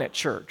prominent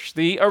church,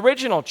 the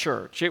original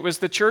church. It was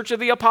the church of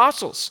the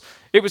apostles.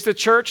 It was the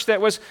church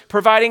that was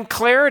providing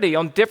clarity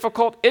on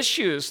difficult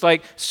issues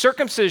like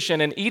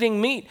circumcision and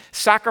eating meat,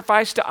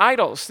 sacrifice to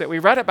idols that we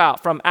read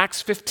about from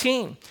Acts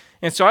 15.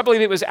 And so I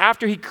believe it was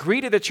after he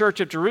greeted the church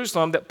of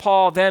Jerusalem that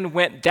Paul then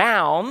went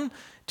down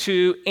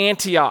to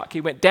Antioch.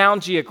 He went down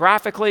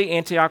geographically.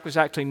 Antioch was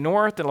actually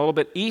north and a little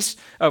bit east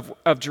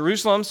of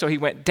Jerusalem. So he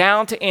went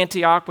down to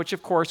Antioch, which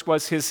of course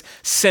was his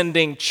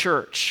sending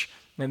church.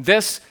 And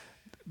this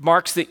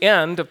marks the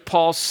end of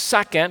Paul's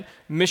second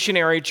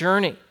missionary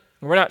journey.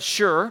 We're not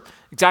sure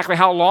exactly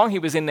how long he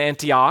was in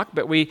Antioch,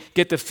 but we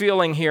get the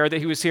feeling here that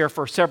he was here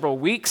for several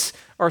weeks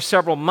or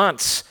several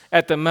months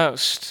at the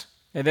most.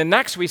 And then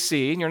next we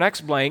see, in your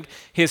next blank,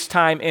 his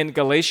time in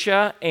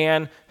Galatia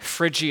and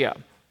Phrygia.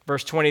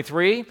 Verse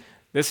 23,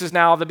 this is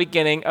now the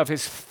beginning of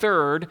his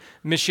third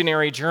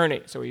missionary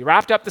journey. So he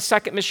wrapped up the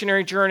second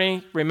missionary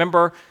journey.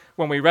 Remember,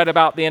 when we read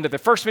about the end of the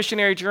first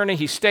missionary journey,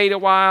 he stayed a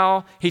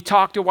while, he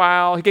talked a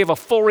while, he gave a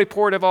full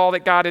report of all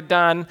that God had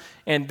done.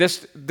 And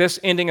this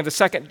ending of the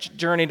second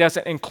journey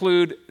doesn't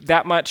include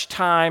that much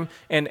time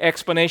and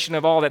explanation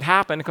of all that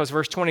happened, because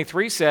verse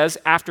 23 says,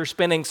 after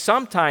spending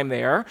some time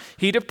there,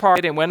 he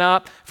departed and went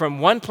up from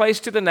one place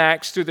to the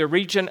next through the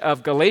region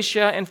of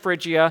Galatia and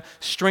Phrygia,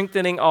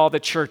 strengthening all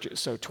the churches.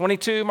 So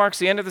 22 marks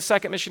the end of the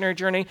second missionary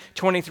journey.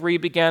 23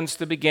 begins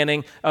the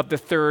beginning of the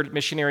third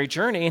missionary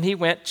journey, and he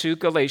went to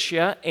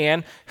Galatia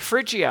and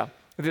Phrygia.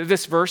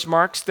 This verse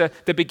marks the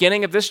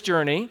beginning of this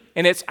journey,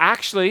 and it's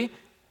actually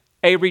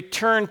a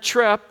return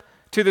trip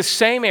to the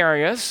same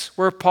areas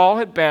where Paul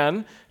had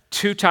been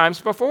 2 times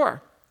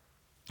before.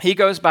 He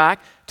goes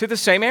back to the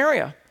same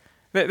area.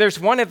 There's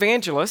one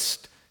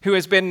evangelist who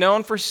has been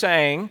known for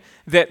saying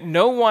that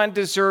no one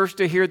deserves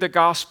to hear the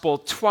gospel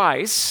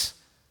twice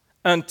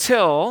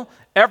until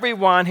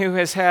everyone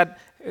has had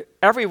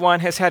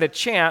a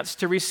chance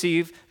to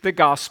receive the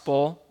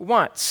gospel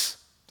once.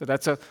 So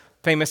that's a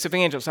famous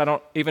evangelist. I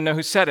don't even know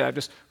who said it. I've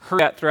just heard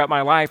that throughout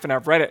my life, and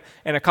I've read it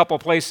in a couple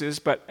places,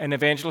 but an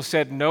evangelist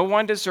said, no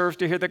one deserves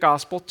to hear the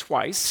gospel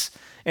twice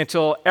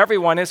until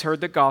everyone has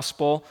heard the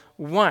gospel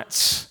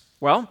once.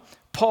 Well,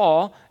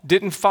 Paul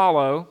didn't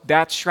follow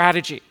that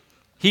strategy.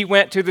 He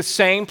went to the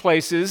same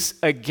places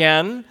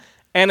again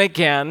and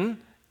again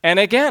and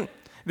again.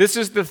 This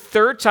is the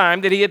third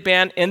time that he had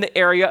been in the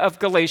area of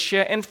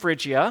Galatia and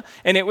Phrygia,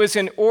 and it was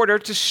in order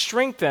to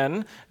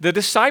strengthen the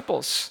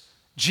disciples.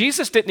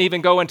 Jesus didn't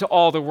even go into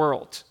all the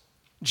world.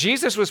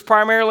 Jesus was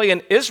primarily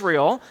in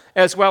Israel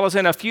as well as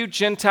in a few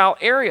Gentile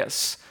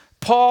areas.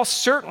 Paul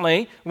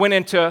certainly went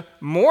into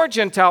more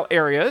Gentile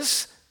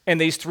areas in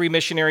these 3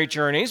 missionary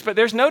journeys, but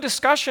there's no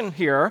discussion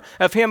here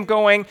of him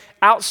going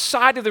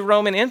outside of the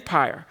Roman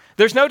Empire.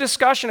 There's no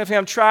discussion of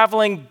him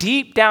traveling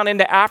deep down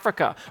into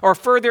Africa or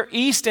further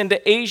east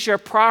into Asia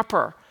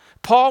proper.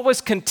 Paul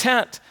was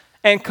content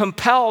and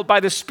compelled by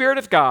the Spirit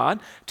of God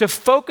to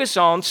focus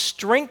on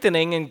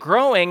strengthening and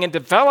growing and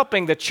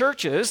developing the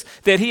churches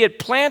that he had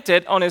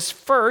planted on his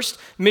first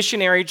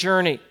missionary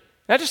journey.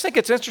 And I just think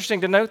it's interesting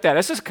to note that.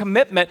 This is a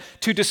commitment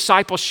to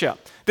discipleship.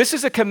 This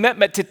is a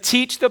commitment to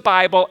teach the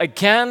Bible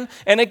again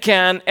and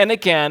again and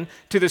again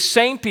to the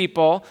same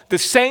people, the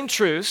same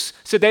truths,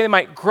 so they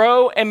might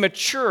grow and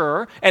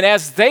mature. And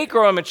as they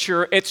grow and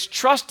mature, it's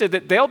trusted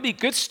that they'll be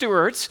good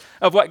stewards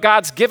of what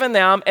God's given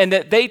them, and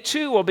that they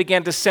too will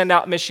begin to send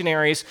out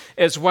missionaries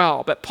as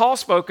well. But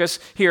Paul's focus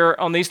here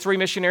on these 3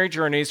 missionary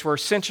journeys were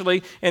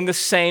essentially in the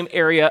same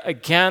area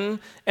again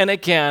and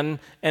again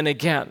and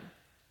again.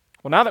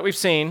 Well, now that we've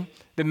seen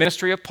the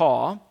ministry of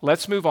Paul,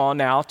 let's move on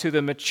now to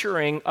the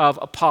maturing of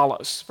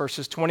Apollos,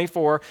 verses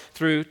 24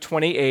 through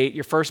 28.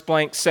 Your first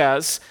blank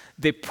says,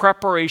 the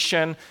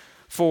preparation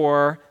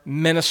for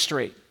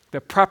ministry. The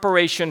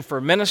preparation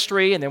for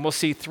ministry, and then we'll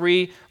see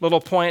 3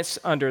 little points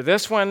under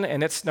this one,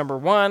 and it's number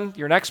 1,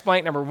 your next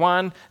blank, number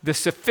 1, the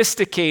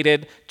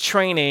sophisticated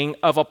training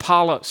of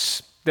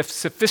Apollos. The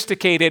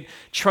sophisticated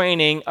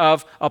training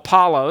of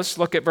Apollos.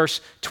 Look at verse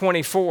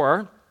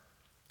 24.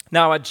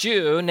 Now a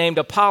Jew named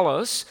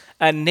Apollos,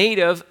 a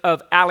native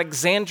of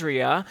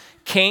Alexandria,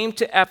 came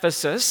to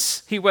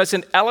Ephesus. He was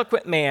an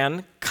eloquent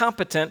man,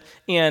 competent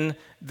in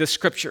the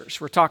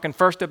scriptures. We're talking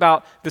first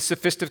about the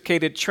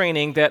sophisticated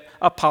training that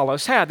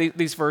Apollos had.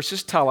 These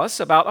verses tell us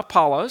about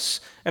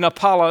Apollos, and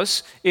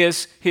Apollos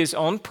is his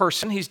own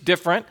person. He's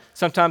different.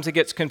 Sometimes it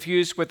gets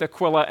confused with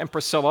Aquila and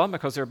Priscilla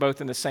because they're both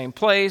in the same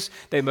place.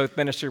 They both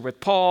ministered with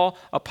Paul.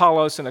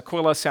 Apollos and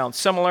Aquila sound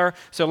similar.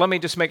 So let me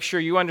just make sure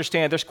you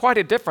understand there's quite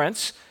a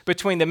difference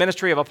between the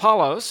ministry of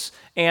Apollos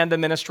and the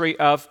ministry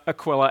of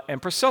Aquila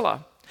and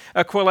Priscilla.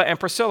 Aquila and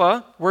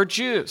Priscilla were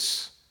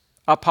Jews.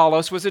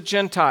 Apollos was a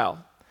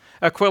Gentile.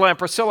 Aquila and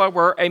Priscilla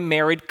were a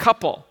married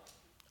couple.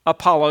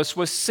 Apollos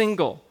was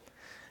single.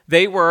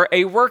 They were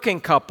a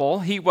working couple.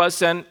 He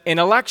was an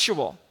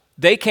intellectual.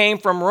 They came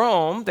from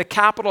Rome, the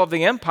capital of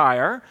the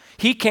empire.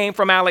 He came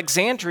from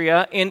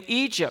Alexandria in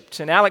Egypt.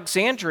 And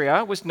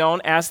Alexandria was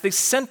known as the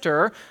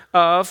center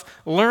of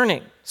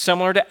learning,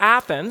 similar to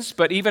Athens,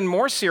 but even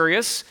more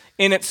serious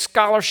in its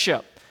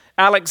scholarship.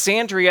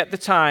 Alexandria at the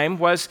time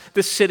was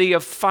the city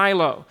of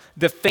Philo,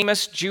 the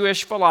famous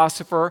Jewish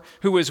philosopher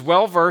who was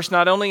well-versed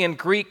not only in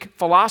Greek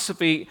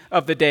philosophy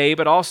of the day,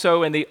 but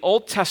also in the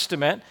Old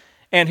Testament,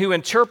 and who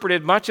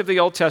interpreted much of the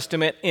Old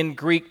Testament in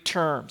Greek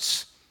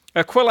terms.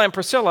 Aquila and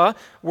Priscilla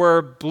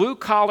were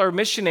blue-collar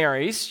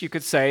missionaries, you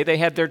could say. They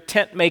had their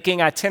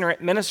tent-making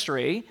itinerant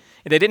ministry.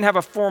 They didn't have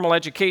a formal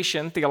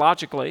education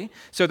theologically,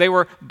 so they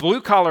were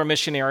blue-collar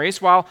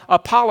missionaries, while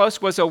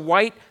Apollos was a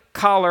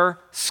white-collar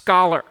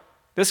scholar.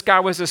 This guy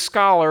was a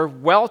scholar,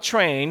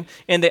 well-trained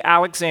in the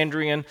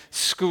Alexandrian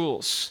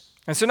schools.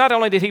 And so not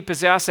only did he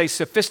possess a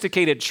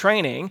sophisticated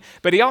training,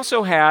 but he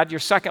also had, your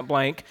second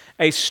blank,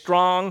 a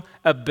strong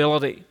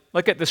ability.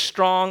 Look at the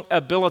strong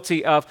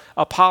ability of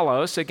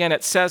Apollos. Again,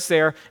 it says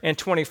there in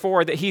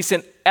 24 that he's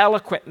an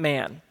eloquent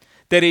man,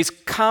 that he's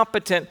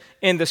competent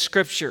in the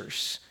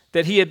scriptures,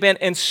 that he had been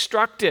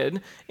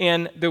instructed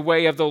in the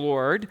way of the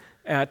Lord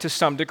to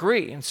some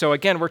degree. And so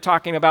again, we're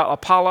talking about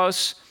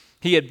Apollos.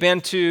 He had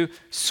been to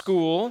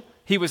school.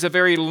 He was a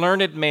very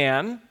learned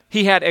man.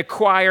 He had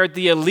acquired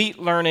the elite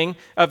learning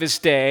of his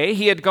day.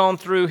 He had gone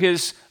through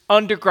his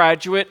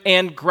undergraduate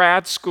and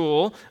grad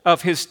school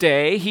of his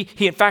day.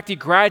 In fact, he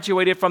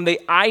graduated from the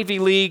Ivy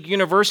League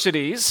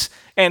universities,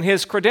 and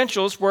his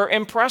credentials were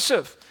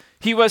impressive.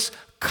 He was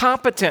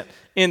competent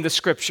in the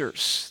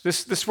scriptures.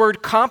 This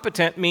word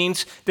competent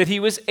means that he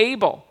was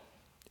able.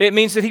 It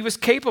means that he was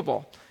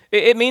capable.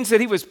 It means that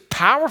he was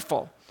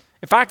powerful.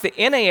 In fact, the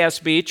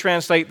NASB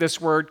translate this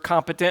word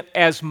competent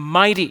as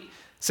mighty. It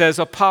says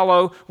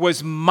Apollo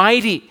was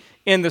mighty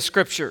in the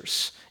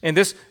scriptures. And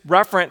this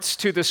reference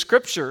to the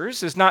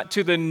scriptures is not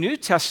to the New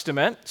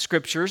Testament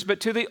scriptures,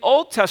 but to the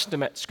Old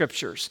Testament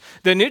scriptures.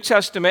 The New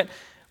Testament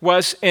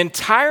was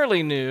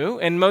entirely new,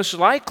 and most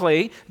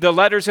likely the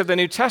letters of the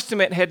New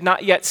Testament had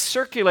not yet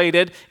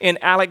circulated in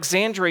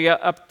Alexandria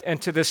up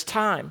until this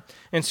time.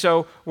 And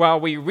so while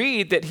we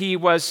read that he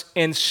was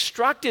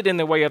instructed in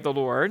the way of the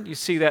Lord, you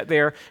see that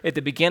there at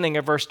the beginning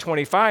of verse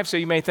 25, so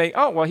you may think,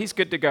 oh, well, he's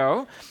good to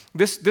go.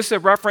 This is a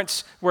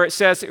reference where it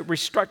says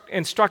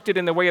instructed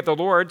in the way of the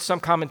Lord. Some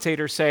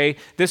commentators say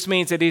this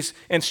means that he's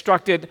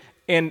instructed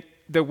in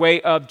the way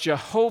of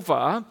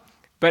Jehovah,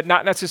 but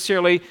not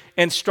necessarily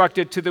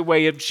instructed to the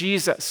way of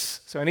Jesus.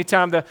 So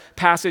anytime the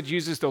passage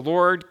uses the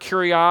Lord,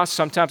 Kyrios,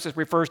 sometimes it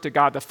refers to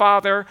God the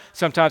Father,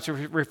 sometimes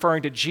it's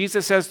referring to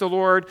Jesus as the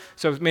Lord.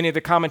 So many of the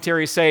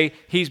commentaries say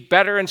he's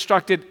better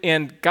instructed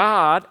in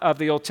God of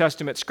the Old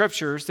Testament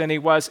scriptures than he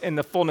was in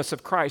the fullness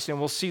of Christ. And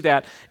we'll see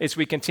that as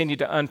we continue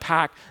to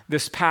unpack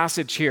this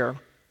passage here.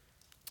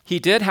 He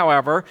did,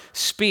 however,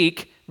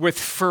 speak with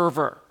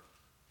fervor.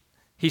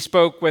 He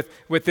spoke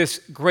with this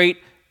great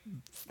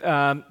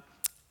passion.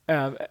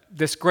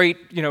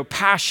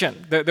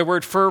 The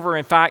word fervor,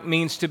 in fact,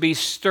 means to be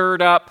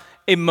stirred up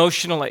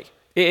emotionally.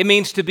 It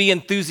means to be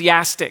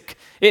enthusiastic.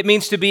 It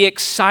means to be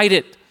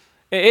excited.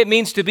 It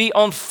means to be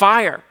on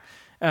fire.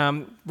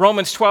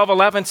 Romans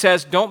 12:11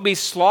 says, don't be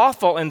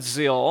slothful in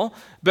zeal,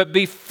 but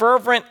be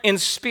fervent in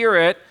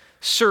spirit,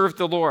 serve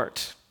the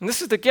Lord. And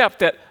this is the gift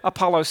that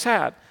Apollos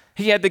had.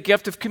 He had the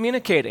gift of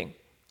communicating.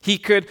 He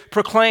could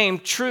proclaim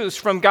truths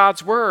from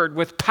God's word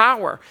with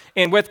power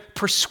and with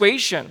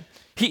persuasion.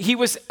 He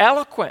was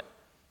eloquent.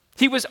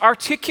 He was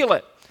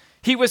articulate.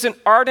 He was an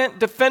ardent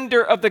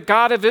defender of the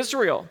God of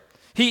Israel.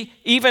 He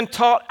even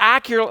taught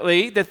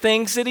accurately the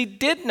things that he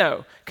did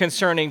know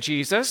concerning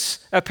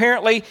Jesus.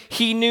 Apparently,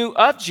 he knew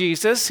of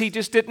Jesus. He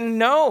just didn't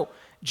know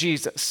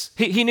Jesus.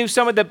 He knew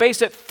some of the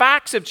basic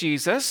facts of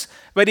Jesus,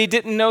 but he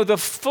didn't know the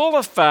full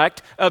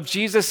effect of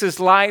Jesus'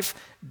 life,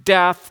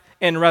 death,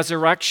 and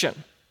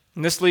resurrection.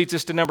 And this leads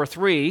us to number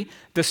 3,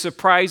 the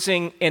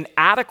surprising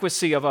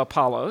inadequacy of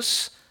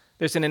Apollos.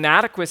 There's an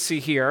inadequacy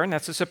here, and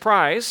that's a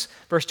surprise.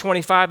 Verse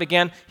 25,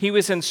 again, he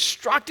was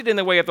instructed in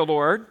the way of the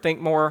Lord.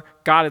 Think more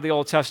God of the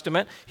Old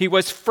Testament. He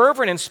was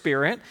fervent in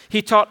spirit.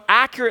 He taught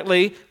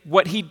accurately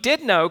what he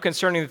did know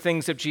concerning the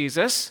things of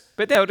Jesus.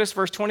 But notice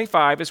verse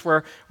 25 is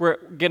where we're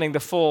getting the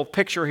full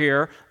picture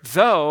here.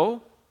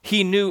 Though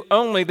he knew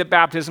only the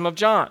baptism of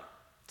John.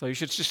 So you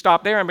should just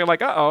stop there and be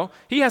like,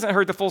 he hasn't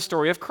heard the full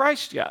story of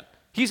Christ yet.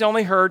 He's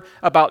only heard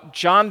about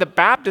John the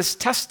Baptist's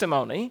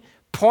testimony,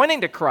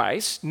 pointing to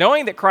Christ,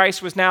 knowing that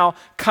Christ was now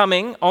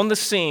coming on the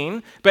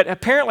scene, but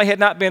apparently had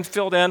not been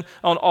filled in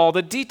on all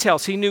the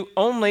details. He knew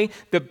only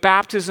the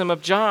baptism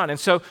of John. And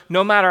so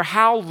no matter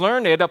how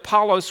learned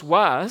Apollos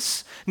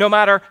was, no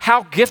matter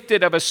how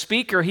gifted of a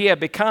speaker he had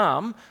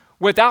become,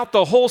 without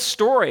the whole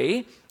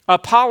story,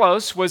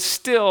 Apollos was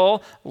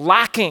still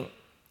lacking.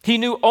 He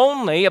knew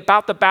only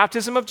about the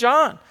baptism of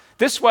John.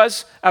 This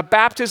was a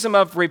baptism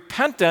of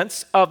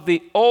repentance of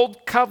the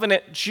old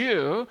covenant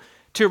Jew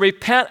to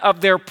repent of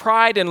their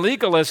pride and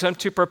legalism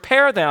to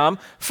prepare them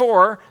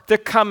for the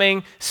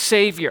coming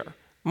Savior.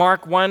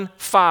 Mark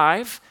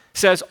 1:5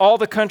 says, all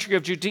the country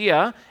of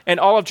Judea and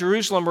all of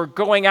Jerusalem were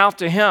going out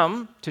to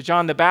him, to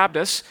John the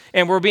Baptist,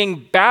 and were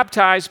being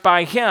baptized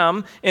by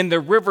him in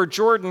the river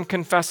Jordan,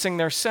 confessing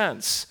their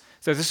sins.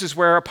 So this is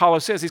where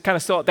Apollos is. He's kind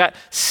of still at that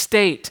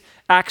state.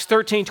 Acts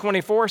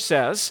 13:24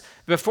 says,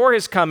 before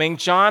his coming,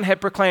 John had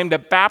proclaimed a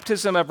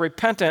baptism of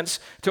repentance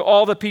to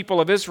all the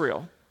people of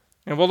Israel.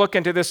 And we'll look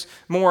into this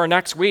more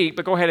next week,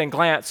 but go ahead and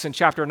glance in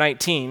chapter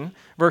 19,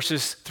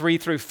 verses 3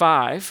 through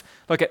 5.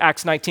 Look at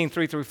Acts 19,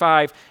 3 through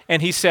 5.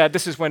 And he said,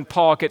 this is when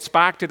Paul gets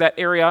back to that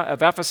area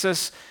of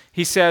Ephesus.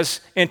 He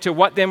says, into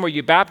what then were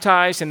you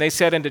baptized? And they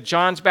said, into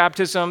John's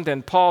baptism.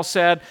 Then Paul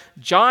said,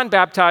 John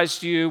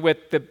baptized you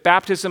with the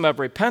baptism of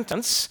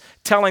repentance,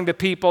 telling the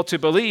people to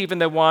believe in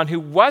the one who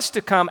was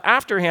to come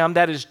after him,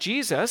 that is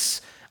Jesus.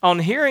 On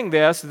hearing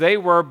this, they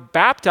were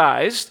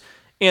baptized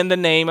in the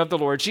name of the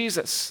Lord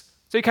Jesus.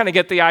 So you kind of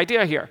get the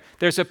idea here.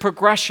 There's a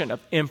progression of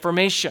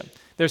information.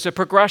 There's a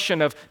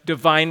progression of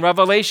divine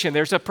revelation.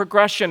 There's a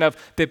progression of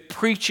the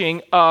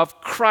preaching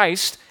of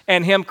Christ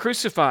and him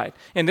crucified.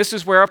 And this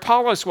is where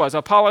Apollos was.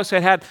 Apollos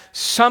had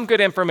some good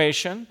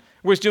information,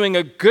 was doing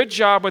a good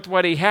job with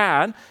what he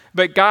had,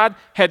 but God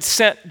had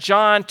sent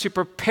John to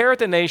prepare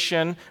the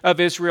nation of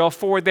Israel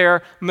for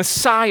their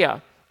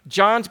Messiah.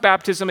 John's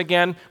baptism,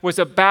 again, was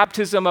a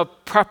baptism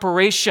of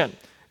preparation.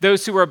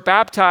 Those who were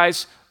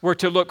baptized were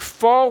to look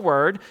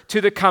forward to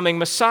the coming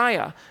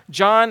Messiah.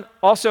 John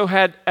also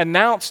had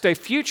announced a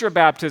future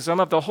baptism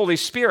of the Holy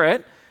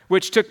Spirit,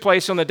 which took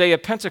place on the day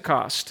of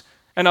Pentecost.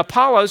 And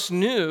Apollos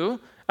knew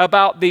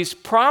about these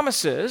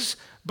promises,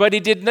 but he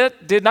did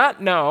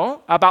not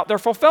know about their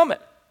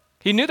fulfillment.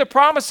 He knew the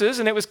promises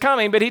and it was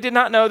coming, but he did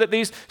not know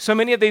that so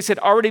many of these had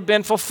already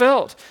been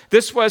fulfilled.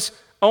 This was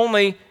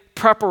only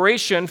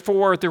preparation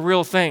for the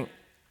real thing.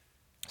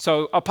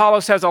 So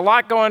Apollos has a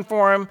lot going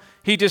for him.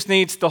 He just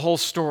needs the whole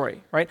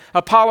story, right?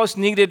 Apollos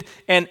needed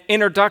an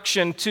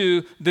introduction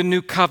to the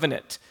new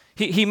covenant.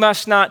 He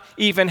must not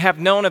even have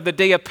known of the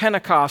day of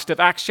Pentecost of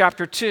Acts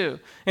chapter 2.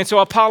 And so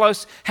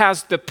Apollos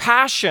has the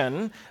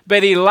passion,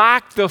 but he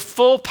lacked the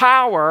full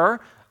power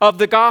of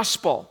the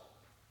gospel.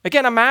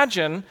 Again,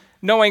 imagine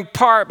knowing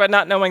part but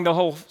not knowing the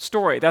whole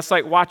story. That's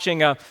like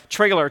watching a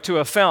trailer to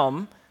a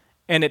film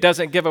and it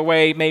doesn't give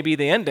away maybe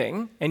the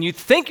ending, and you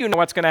think you know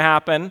what's going to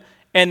happen,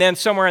 and then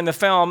somewhere in the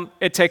film,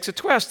 it takes a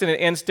twist and it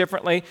ends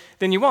differently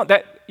than you want.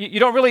 That you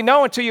don't really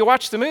know until you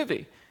watch the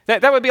movie.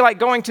 That would be like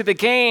going to the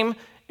game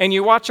and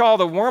you watch all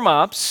the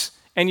warm-ups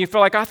and you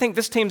feel like, I think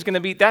this team's going to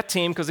beat that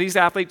team because these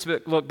athletes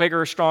look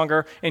bigger or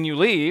stronger, and you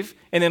leave,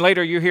 and then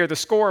later you hear the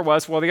score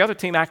was, well, the other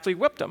team actually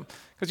whipped them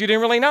because you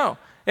didn't really know.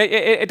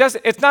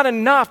 It's not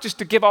enough just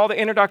to give all the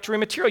introductory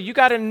material. You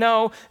got to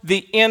know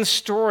the end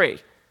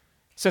story.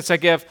 Since I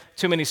give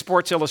too many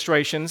sports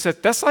illustrations,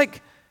 that's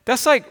like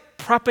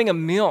prepping a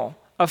meal.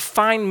 A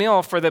fine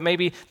meal for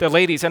maybe the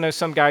ladies. I know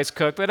some guys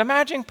cook, but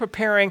imagine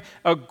preparing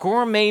a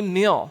gourmet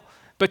meal,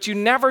 but you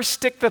never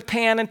stick the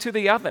pan into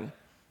the oven.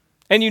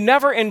 And you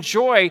never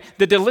enjoy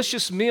the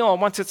delicious meal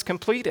once it's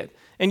completed.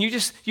 And you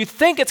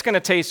think it's going to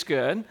taste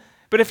good,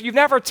 but if you've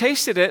never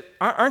tasted it,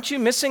 aren't you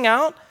missing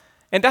out?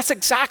 And that's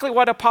exactly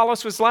what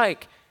Apollos was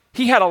like.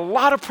 He had a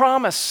lot of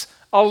promise,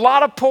 a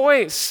lot of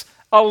poise,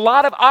 a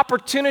lot of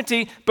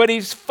opportunity, but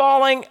he's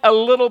falling a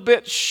little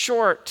bit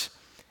short.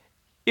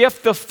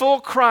 If the full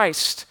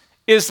Christ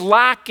is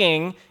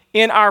lacking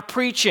in our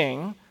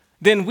preaching,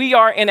 then we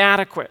are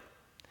inadequate.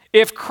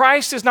 If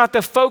Christ is not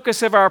the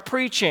focus of our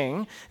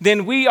preaching,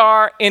 then we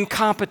are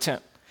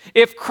incompetent.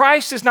 If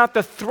Christ is not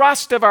the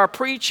thrust of our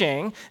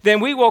preaching, then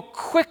we will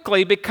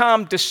quickly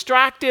become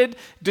distracted,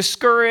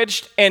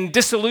 discouraged, and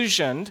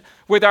disillusioned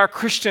with our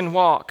Christian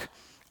walk.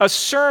 A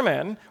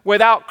sermon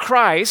without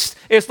Christ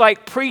is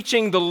like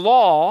preaching the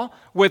law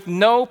with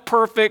no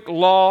perfect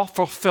law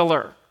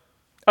fulfiller.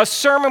 A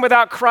sermon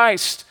without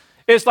Christ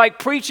is like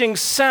preaching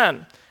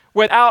sin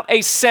without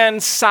a sin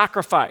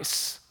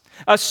sacrifice.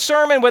 A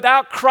sermon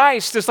without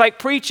Christ is like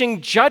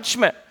preaching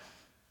judgment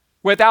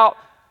without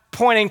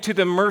pointing to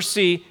the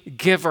mercy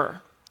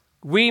giver.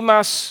 We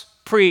must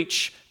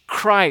preach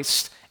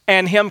Christ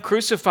and him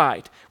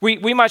crucified.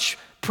 We must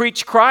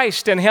preach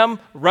Christ and him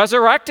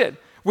resurrected.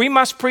 We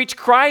must preach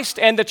Christ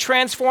and the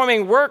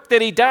transforming work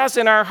that he does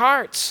in our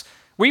hearts.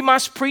 We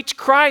must preach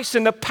Christ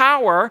and the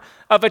power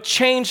of a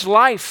changed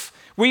life.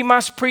 We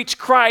must preach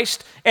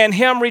Christ and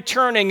him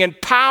returning in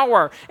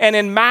power and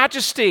in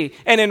majesty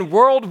and in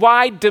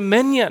worldwide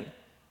dominion.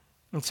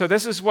 And so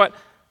this is what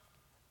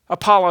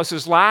Apollos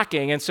is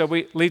lacking. And so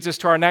it leads us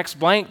to our next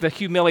blank, the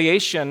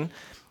humiliation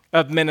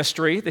of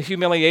ministry, the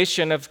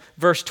humiliation of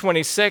verse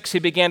 26. He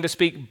began to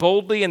speak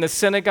boldly in the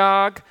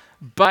synagogue,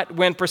 but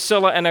when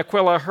Priscilla and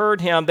Aquila heard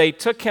him, they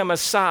took him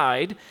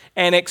aside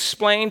and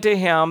explained to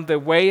him the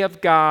way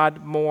of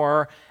God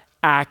more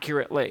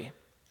accurately.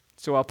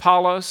 So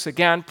Apollos,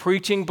 again,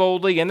 preaching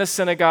boldly in the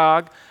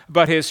synagogue,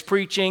 but his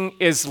preaching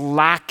is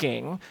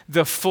lacking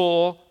the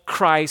full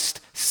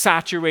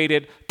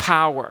Christ-saturated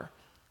power.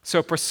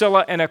 So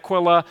Priscilla and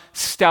Aquila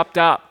stepped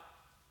up.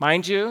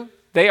 Mind you,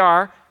 they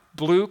are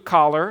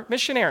blue-collar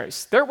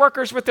missionaries. They're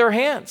workers with their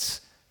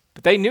hands.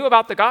 But they knew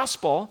about the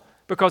gospel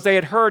because they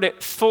had heard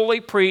it fully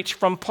preached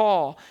from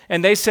Paul.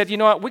 And they said, you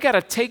know what, we got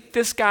to take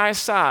this guy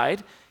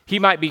aside. He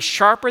might be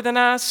sharper than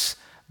us,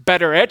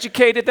 better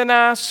educated than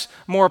us,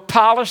 more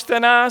polished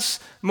than us,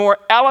 more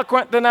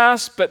eloquent than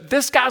us, but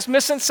this guy's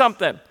missing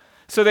something.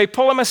 So they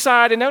pull him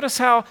aside, and notice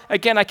how,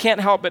 again, I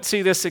can't help but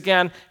see this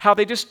again, how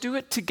they just do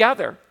it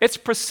together. It's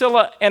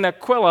Priscilla and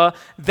Aquila,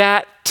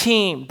 that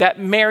team, that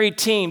married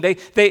team.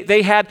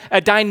 They had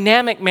a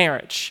dynamic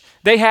marriage.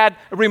 They had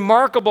a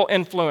remarkable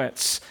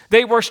influence.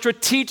 They were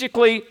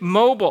strategically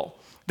mobile.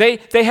 They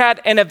had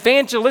an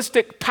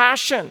evangelistic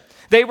passion.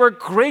 They were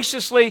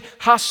graciously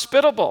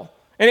hospitable.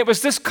 And it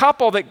was this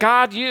couple that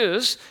God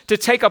used to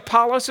take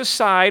Apollos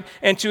aside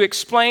and to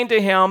explain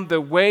to him the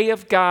way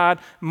of God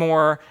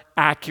more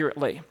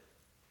accurately.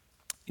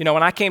 You know,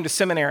 when I came to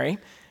seminary,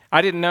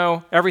 I didn't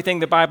know everything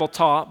the Bible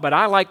taught, but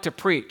I like to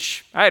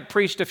preach. I had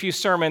preached a few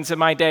sermons in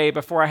my day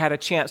before I had a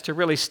chance to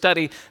really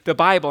study the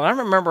Bible. And I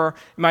remember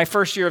my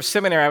first year of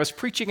seminary, I was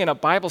preaching in a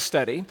Bible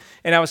study,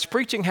 and I was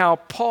preaching how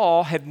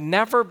Paul had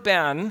never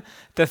been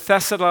to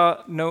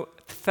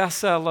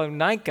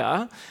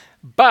Thessalonica,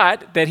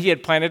 but that he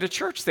had planted a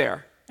church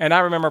there. And I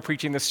remember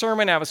preaching the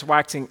sermon. I was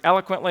waxing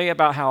eloquently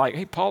about how,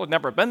 hey, Paul had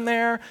never been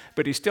there,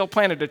 but he still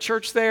planted a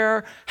church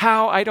there.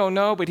 How? I don't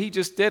know, but he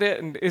just did it,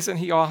 and isn't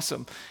he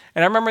awesome?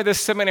 And I remember this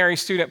seminary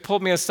student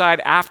pulled me aside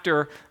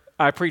after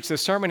I preached the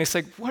sermon. He's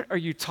like, what are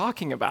you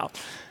talking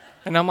about?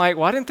 And I'm like,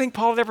 well, I didn't think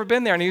Paul had ever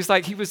been there. And he was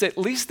like, he was at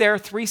least there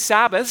 3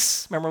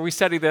 Sabbaths. Remember, we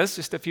studied this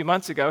just a few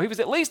months ago. He was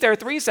at least there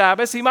 3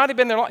 Sabbaths. He might have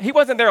been there long. He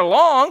wasn't there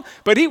long,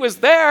 but he was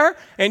there,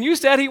 and you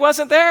said he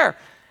wasn't there.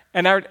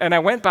 And I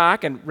went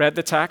back and read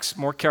the text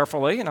more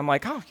carefully, and I'm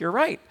like, oh, you're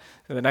right.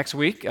 So the next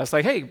week, I was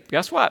like, hey,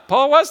 guess what?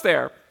 Paul was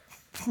there.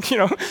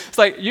 It's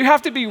like you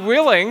have to be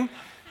willing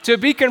to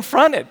be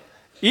confronted.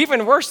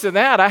 Even worse than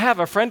that, I have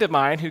a friend of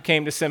mine who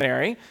came to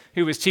seminary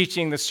who was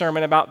teaching the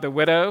sermon about the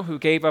widow who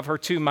gave of her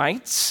 2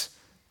 mites,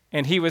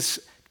 and he was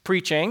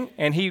preaching,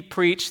 and he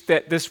preached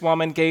that this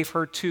woman gave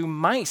her 2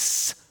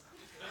 mice.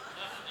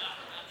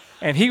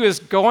 And he was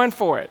going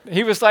for it.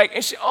 He was like,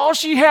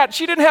 she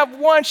didn't have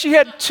 1, she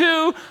had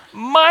 2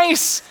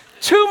 mice,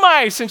 2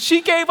 mice, and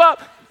she gave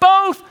up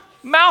both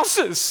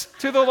mouses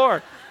to the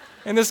Lord.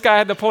 And this guy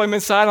had to pull him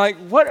inside, like,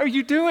 what are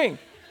you doing?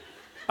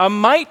 A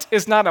mite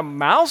is not a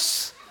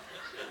mouse,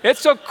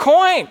 it's a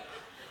coin.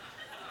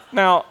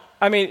 Now,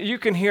 I mean, you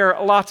can hear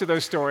lots of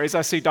those stories.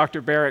 I see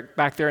Dr. Barrick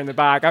back there in the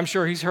back. I'm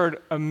sure he's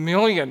heard a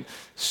million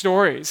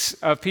stories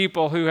of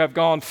people who have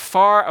gone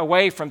far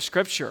away from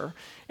Scripture.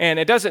 And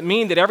it doesn't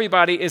mean that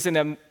everybody is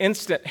an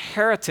instant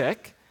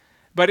heretic,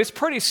 but it's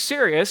pretty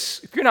serious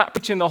if you're not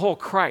preaching the whole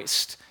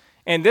Christ.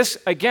 And this,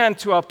 again,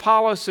 to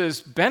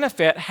Apollos'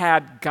 benefit,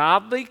 had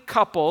godly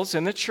couples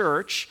in the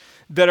church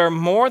that are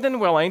more than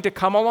willing to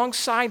come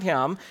alongside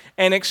him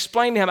and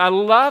explain to him. I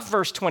love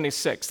verse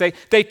 26.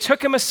 They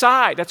took him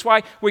aside. That's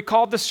why we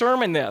called the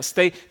sermon this.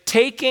 They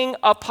taking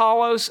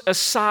Apollos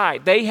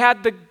aside. They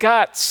had the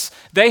guts.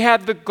 They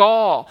had the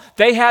gall.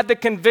 They had the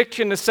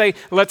conviction to say,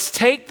 let's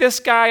take this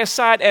guy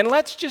aside and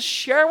let's just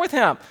share with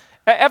him.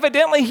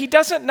 Evidently, he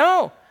doesn't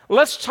know.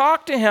 Let's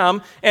talk to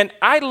him. And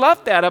I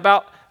love that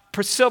about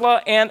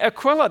Priscilla and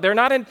Aquila. They're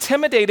not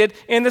intimidated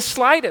in the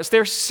slightest.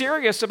 They're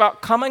serious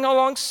about coming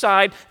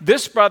alongside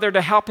this brother to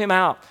help him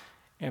out.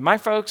 And my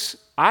folks,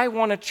 I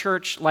want a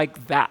church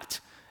like that.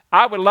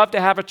 I would love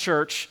to have a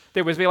church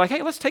that would be like,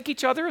 hey, let's take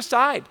each other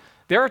aside.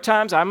 There are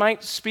times I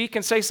might speak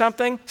and say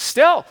something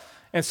still,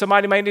 and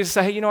somebody might need to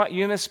say, hey, you know what,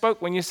 you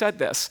misspoke when you said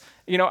this.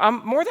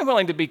 I'm more than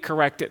willing to be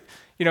corrected.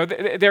 You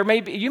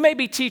may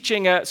be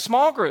teaching a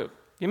small group.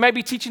 You may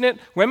be teaching it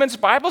women's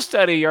Bible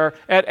study or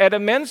at a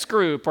men's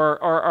group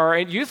or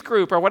a youth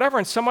group or whatever,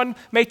 and someone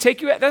may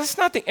take you. That's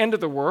not the end of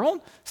the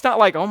world. It's not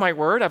like, oh my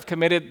word, I've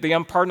committed the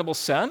unpardonable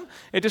sin.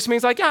 It just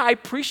means like, yeah, I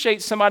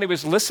appreciate somebody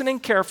who's listening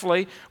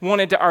carefully,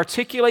 wanted to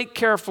articulate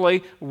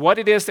carefully what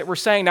it is that we're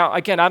saying. Now,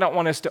 again, I don't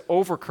want us to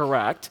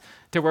overcorrect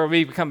to where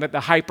we become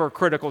the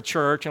hypercritical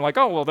church and like,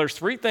 oh, well, there's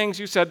 3 things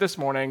you said this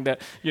morning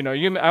that,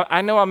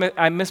 I know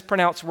I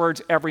mispronounce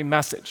words every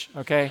message,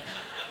 okay?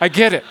 I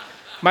get it.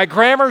 My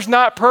grammar's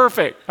not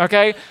perfect,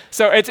 okay?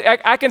 So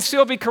I can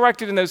still be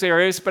corrected in those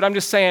areas, but I'm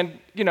just saying,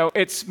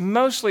 it's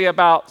mostly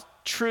about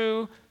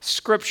true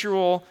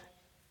scriptural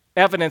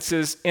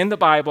evidences in the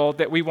Bible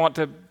that we want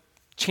to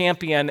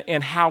champion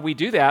in how we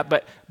do that,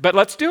 but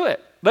let's do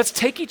it. Let's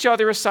take each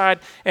other aside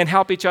and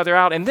help each other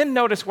out. And then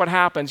notice what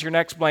happens. Your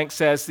next blank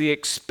says the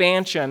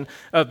expansion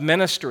of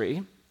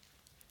ministry.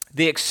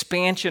 The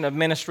expansion of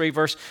ministry,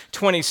 verse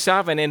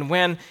 27, and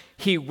when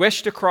he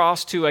wished to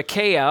cross to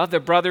Achaia, the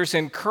brothers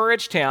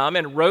encouraged him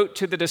and wrote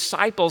to the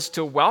disciples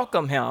to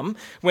welcome him.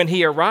 When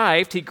he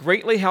arrived, he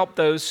greatly helped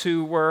those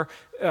who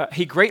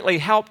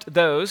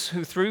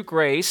through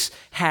grace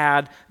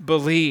had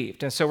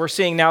believed. And so we're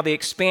seeing now the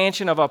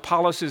expansion of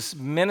Apollos'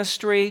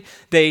 ministry.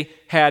 They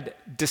had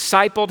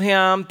discipled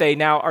him. They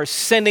now are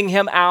sending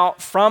him out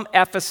from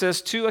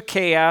Ephesus to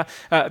Achaia.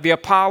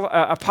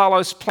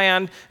 Apollos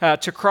planned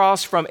to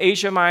cross from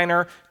Asia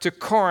Minor to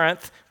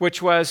Corinth,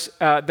 which was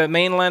on the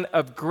mainland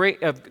of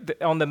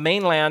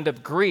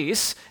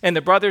Greece. And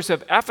the brothers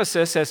of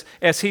Ephesus,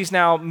 as he's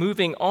now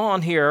moving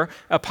on here,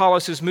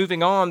 Apollos is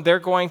moving on, they're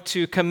going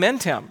to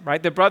commend him,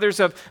 right? The brothers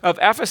of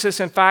Ephesus,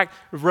 in fact,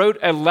 wrote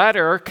a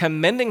letter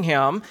commending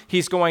him.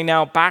 He's going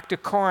now back to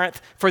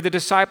Corinth for the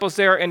disciples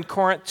there in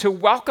Corinth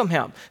to welcome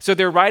him. So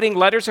they're writing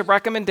letters of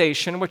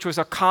recommendation, which was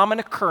a common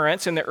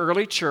occurrence in the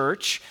early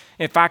church.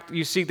 In fact,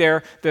 you see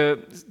there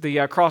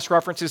the cross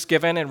references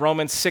given in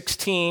Romans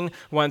 16,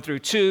 1 through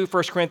 2,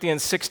 1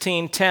 Corinthians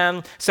 16,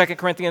 10, 2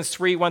 Corinthians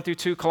 3, 1 through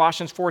 2,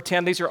 Colossians 4,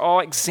 10. These are all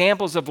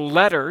examples of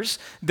letters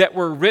that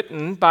were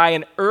written by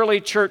an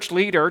early church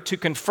leader to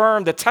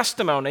confirm the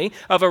testimony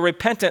of a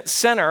repentant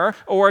sinner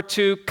or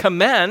to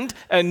commend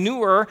a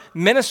newer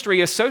ministry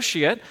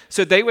associate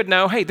so they would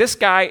know, hey, this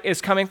guy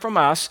is coming from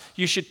us.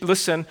 You should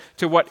listen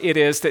to what it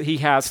is that he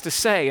has to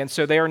say. And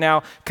so they are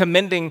now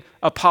commending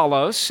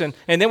Apollos. And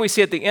then we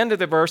see at the end of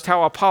the verse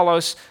how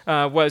Apollos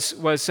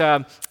was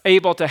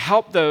able to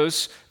help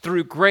those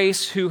through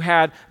grace who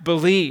had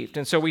believed.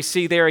 And so we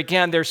see there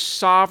again, there's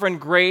sovereign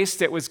grace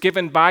that was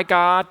given by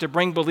God to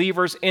bring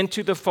believers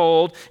into the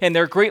fold, and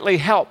they're greatly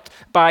helped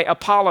by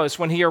Apollos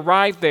when he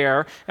arrived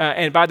there,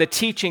 and by the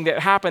teaching that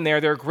happened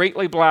there. They're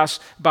greatly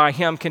blessed by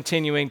him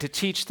continuing to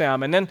teach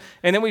them. And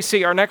then we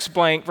see our next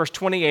blank, verse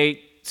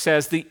 28,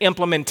 says the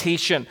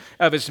implementation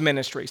of his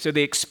ministry. So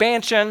the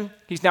expansion,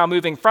 he's now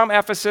moving from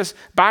Ephesus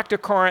back to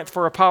Corinth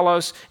for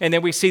Apollos, and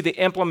then we see the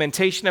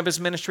implementation of his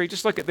ministry.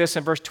 Just look at this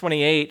in verse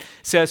 28. It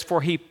says, for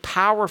he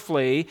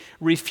powerfully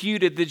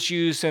refuted the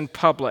Jews in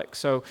public.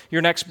 So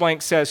your next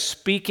blank says,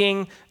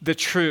 speaking the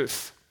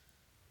truth.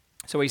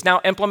 So he's now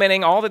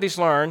implementing all that he's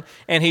learned,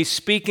 and he's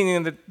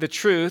speaking the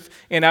truth,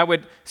 and I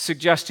would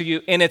suggest to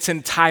you in its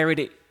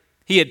entirety.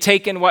 He had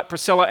taken what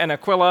Priscilla and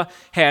Aquila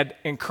had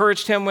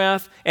encouraged him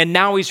with, and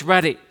now he's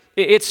ready.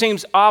 It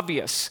seems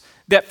obvious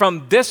that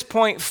from this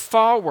point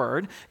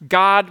forward,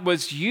 God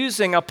was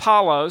using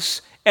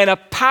Apollos in a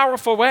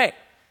powerful way.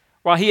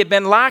 While he had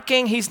been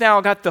lacking, he's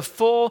now got the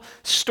full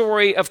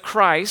story of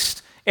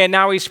Christ, and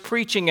now he's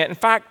preaching it. In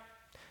fact,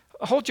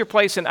 hold your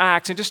place in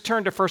Acts and just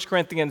turn to 1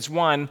 Corinthians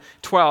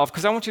 1:12,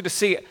 because I want you to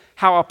see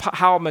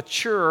how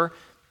mature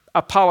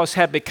Apollos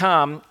had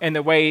become in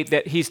the way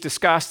that he's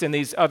discussed in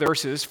these other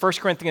verses. 1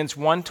 Corinthians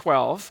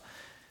 1:12,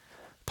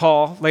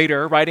 Paul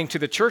later, writing to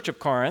the church of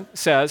Corinth,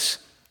 says,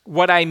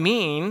 what I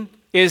mean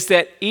is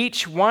that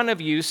each one of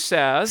you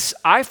says,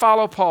 I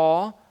follow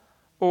Paul,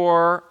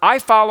 or I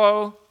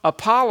follow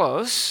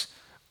Apollos,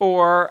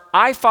 or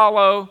I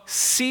follow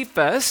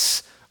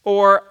Cephas,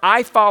 or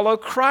I follow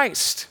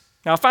Christ.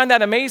 Now I find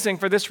that amazing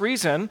for this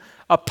reason.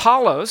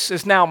 Apollos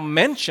is now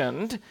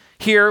mentioned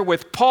here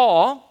with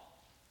Paul,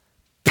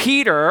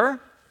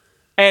 Peter,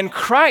 and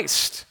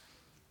Christ.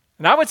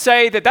 And I would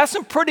say that that's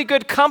some pretty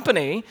good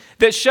company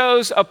that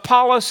shows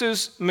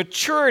Apollos'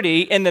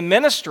 maturity in the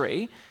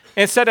ministry.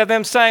 Instead of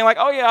them saying like,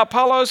 oh yeah,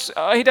 Apollos,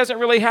 he doesn't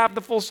really have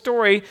the full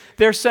story.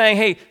 They're saying,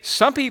 hey,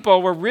 some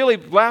people were really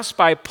blessed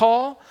by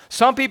Paul.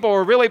 Some people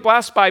were really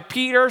blessed by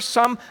Peter,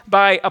 some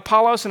by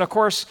Apollos. And of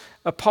course,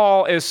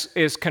 Paul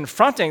is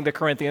confronting the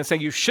Corinthians, saying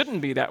you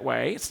shouldn't be that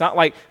way. It's not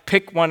like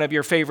pick one of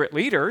your favorite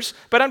leaders.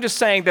 But I'm just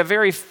saying the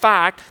very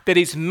fact that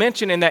he's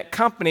mentioned in that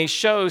company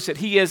shows that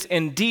he is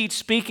indeed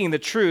speaking the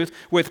truth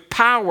with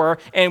power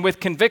and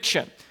with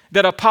conviction.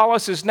 That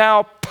Apollos is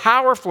now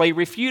powerfully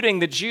refuting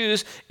the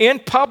Jews in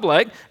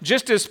public,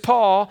 just as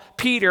Paul,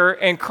 Peter,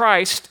 and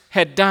Christ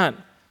had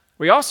done.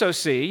 We also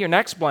see, your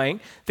next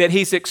blank, that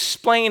he's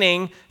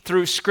explaining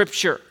through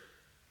Scripture.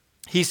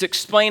 He's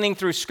explaining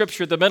through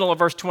Scripture, the middle of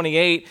verse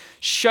 28,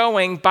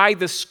 showing by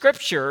the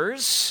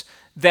Scriptures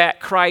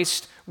that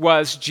Christ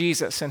was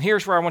Jesus. And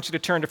here's where I want you to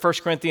turn to 1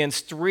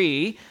 Corinthians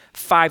 3,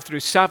 5 through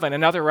 7,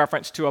 another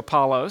reference to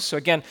Apollos. So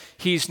again,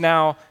 he's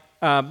now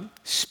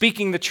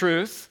speaking the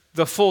truth,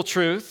 the full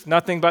truth,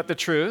 nothing but the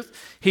truth.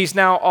 He's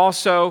now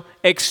also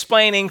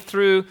explaining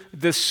through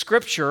the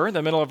Scripture,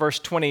 the middle of verse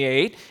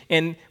 28.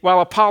 And while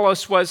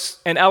Apollos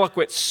was an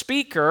eloquent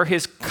speaker,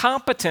 his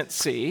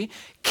competency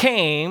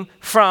came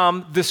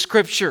from the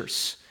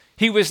Scriptures.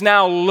 He was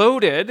now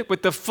loaded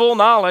with the full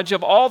knowledge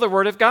of all the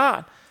Word of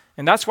God.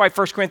 And that's why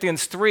 1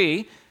 Corinthians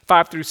 3,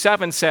 5 through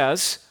 7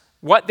 says,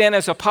 what then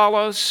is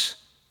Apollos?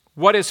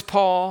 What is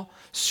Paul?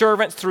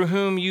 Servants through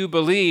whom you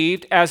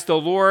believed, as the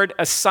Lord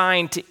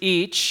assigned to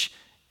each.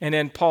 And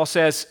then Paul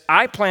says,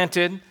 I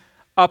planted,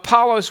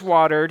 Apollos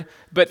watered,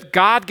 but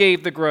God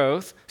gave the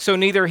growth. So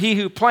neither he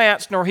who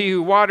plants nor he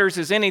who waters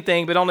is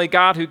anything, but only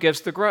God who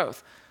gives the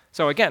growth.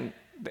 So again,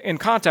 in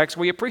context,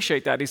 we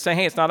appreciate that. He's saying,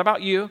 hey, it's not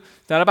about you,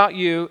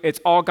 it's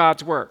all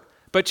God's work.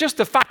 But just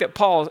the fact that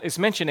Paul is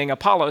mentioning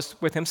Apollos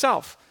with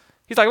himself.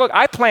 He's like, look,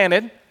 I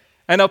planted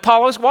and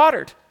Apollos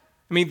watered.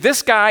 I mean,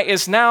 this guy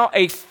is now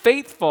a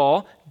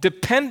faithful,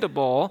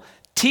 dependable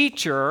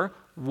teacher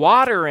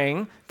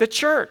watering the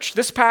church.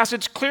 This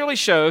passage clearly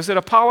shows that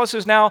Apollos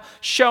is now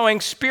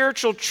showing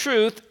spiritual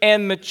truth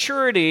and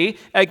maturity,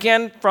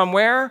 again, from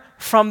where?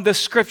 From the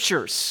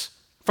Scriptures.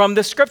 From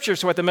the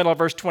Scriptures, what the middle of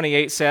verse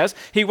 28 says.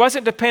 He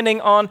wasn't depending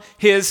on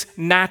his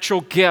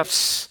natural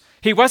gifts.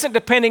 He wasn't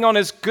depending on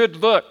his good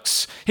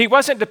looks. He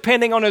wasn't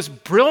depending on his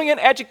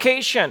brilliant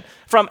education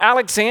from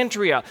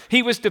Alexandria.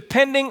 He was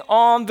depending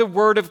on the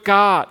Word of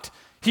God.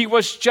 He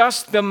was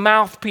just the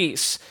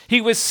mouthpiece.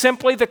 He was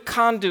simply the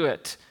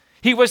conduit.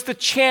 He was the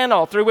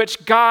channel through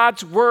which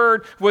God's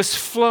Word was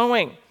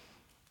flowing.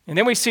 And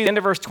then we see at the end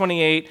of verse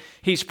 28,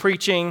 he's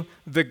preaching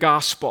the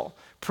gospel.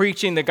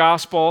 Preaching the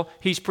gospel,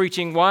 he's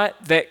preaching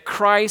what? That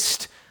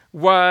Christ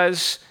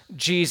was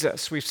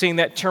Jesus. We've seen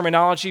that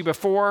terminology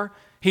before.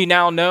 He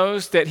now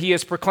knows that he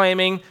is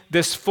proclaiming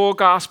this full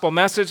gospel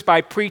message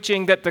by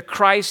preaching that the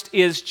Christ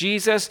is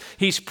Jesus.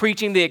 He's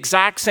preaching the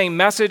exact same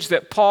message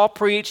that Paul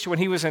preached when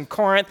he was in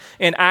Corinth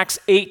in Acts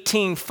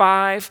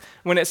 18:5,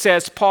 when it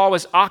says Paul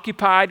was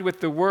occupied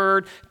with the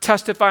word,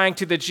 testifying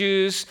to the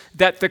Jews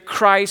that the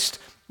Christ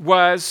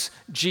was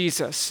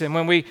Jesus. And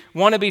when we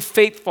want to be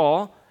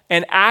faithful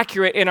and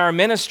accurate in our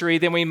ministry,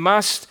 then we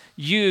must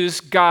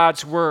use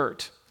God's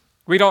word.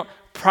 We don't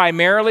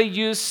primarily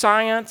use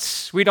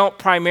science. We don't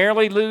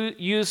primarily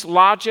use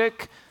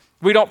logic.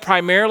 We don't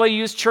primarily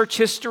use church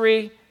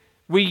history.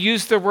 We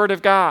use the Word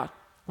of God,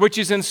 which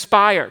is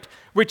inspired,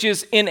 which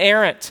is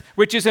inerrant,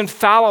 which is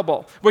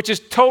infallible, which is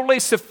totally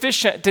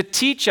sufficient to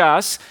teach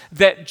us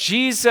that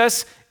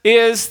Jesus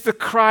is the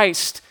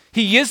Christ.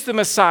 He is the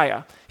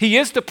Messiah. He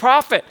is the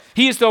prophet.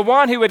 He is the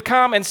one who would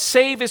come and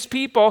save his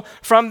people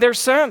from their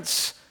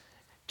sins.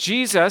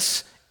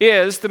 Jesus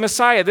is the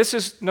Messiah. This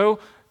is no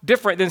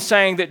different than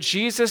saying that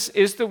Jesus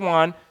is the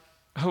one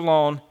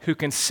alone who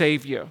can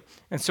save you.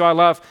 And so I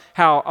love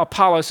how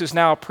Apollos is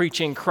now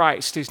preaching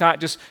Christ. He's not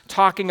just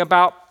talking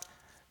about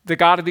the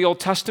God of the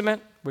Old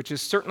Testament, which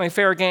is certainly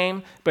fair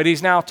game, but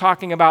he's now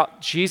talking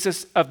about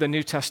Jesus of the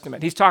New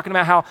Testament. He's talking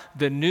about how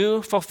the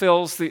new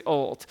fulfills the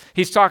old.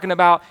 He's talking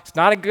about it's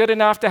not good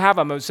enough to have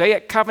a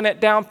Mosaic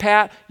covenant down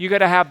pat. You got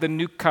to have the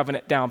new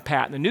covenant down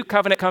pat. And the new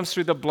covenant comes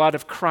through the blood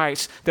of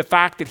Christ. The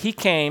fact that he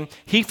came,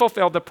 he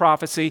fulfilled the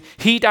prophecy,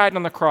 he died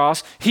on the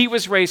cross, he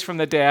was raised from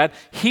the dead,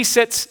 he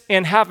sits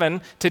in heaven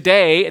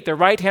today at the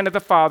right hand of the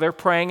Father,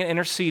 praying and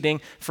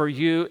interceding for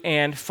you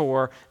and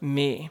for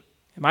me.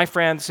 My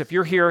friends, if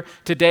you're here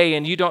today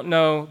and you don't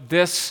know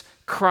this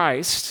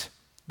Christ,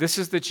 this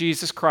is the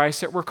Jesus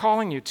Christ that we're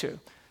calling you to.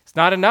 It's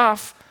not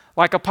enough,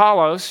 like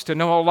Apollos, to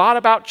know a lot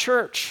about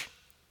church.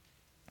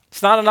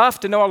 It's not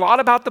enough to know a lot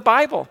about the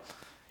Bible.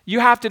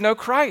 You have to know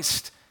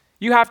Christ.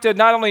 You have to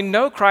not only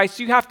know Christ,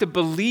 you have to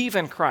believe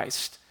in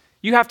Christ.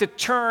 You have to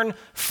turn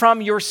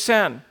from your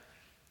sin.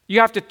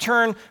 You have to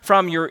turn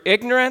from your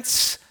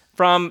ignorance,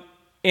 from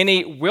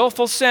any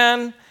willful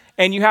sin,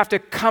 and you have to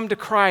come to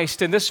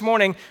Christ. And this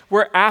morning,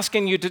 we're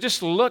asking you to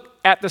just look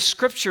at the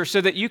Scripture so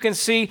that you can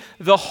see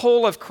the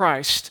whole of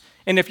Christ.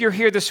 And if you're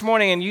here this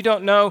morning and you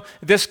don't know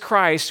this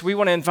Christ, we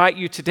want to invite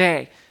you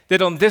today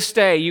that on this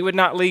day, you would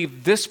not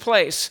leave this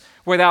place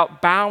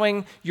without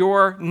bowing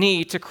your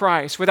knee to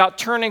Christ, without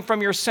turning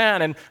from your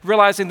sin and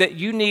realizing that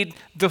you need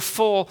the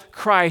full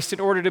Christ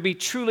in order to be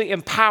truly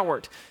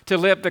empowered to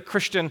live the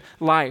Christian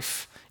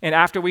life. And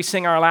after we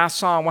sing our last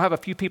song, we'll have a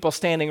few people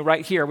standing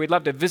right here. We'd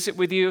love to visit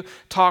with you,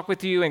 talk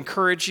with you,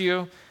 encourage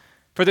you.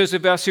 For those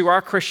of us who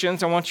are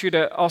Christians, I want you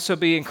to also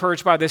be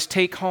encouraged by this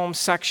take-home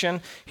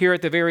section here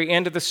at the very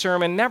end of the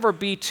sermon. Never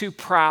be too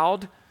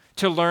proud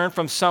to learn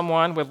from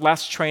someone with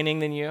less training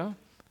than you.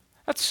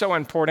 That's so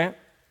important.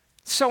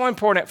 So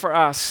important for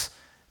us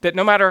that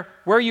no matter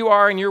where you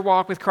are in your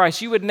walk with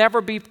Christ, you would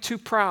never be too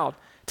proud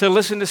to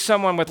listen to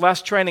someone with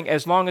less training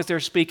as long as they're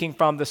speaking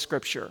from the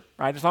Scripture,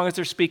 right? As long as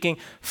they're speaking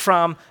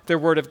from the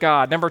Word of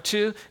God. Number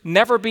two,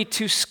 never be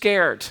too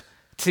scared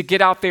to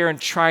get out there and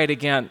try it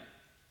again.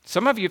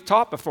 Some of you have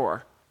taught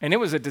before, and it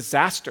was a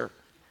disaster.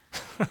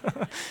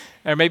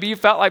 Or maybe you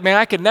felt like, man,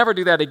 I could never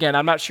do that again.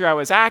 I'm not sure I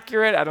was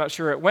accurate. I'm not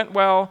sure it went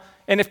well.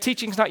 And if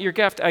teaching's not your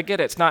gift, I get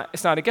it. It's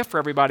not a gift for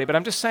everybody. But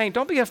I'm just saying,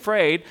 don't be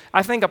afraid.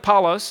 I think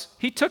Apollos,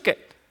 he took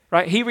it,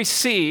 right? He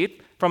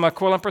received from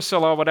Aquila and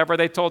Priscilla, whatever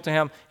they told to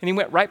him, and he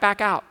went right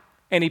back out,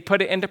 and he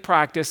put it into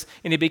practice,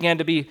 and he began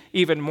to be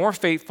even more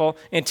faithful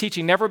in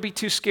teaching. Never be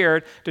too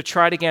scared to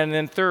try it again. And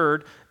then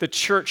third, the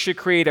church should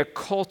create a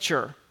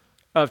culture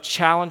of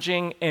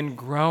challenging and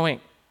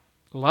growing.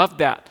 Love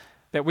that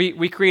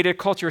we create a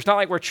culture. It's not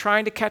like we're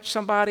trying to catch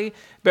somebody,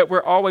 but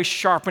we're always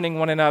sharpening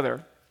one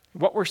another.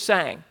 What we're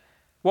saying,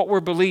 what we're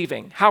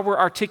believing, how we're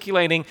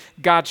articulating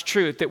God's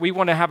truth, that we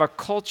want to have a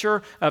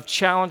culture of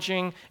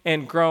challenging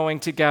and growing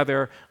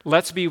together.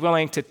 Let's be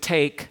willing to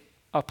take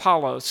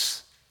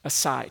Apollos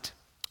aside.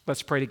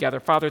 Let's pray together.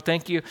 Father,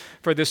 thank you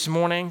for this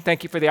morning.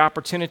 Thank you for the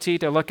opportunity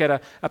to look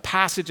at a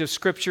passage of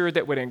Scripture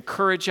that would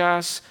encourage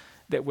us,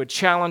 that would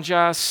challenge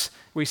us.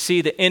 We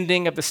see the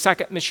ending of the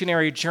second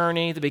missionary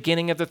journey, the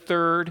beginning of the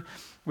third.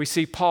 We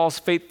see Paul's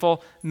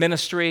faithful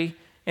ministry.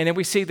 And then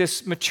we see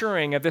this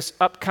maturing of this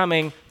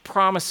upcoming,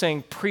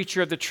 promising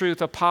preacher of the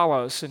truth,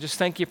 Apollos. And just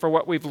thank you for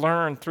what we've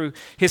learned through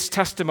his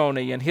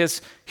testimony and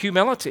his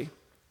humility,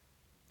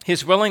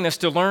 his willingness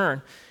to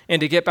learn and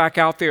to get back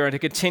out there and to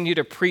continue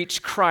to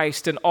preach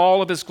Christ in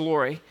all of his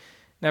glory.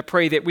 And I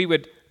pray that we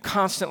would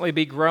constantly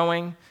be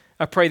growing.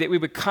 I pray that we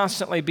would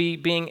constantly be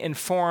being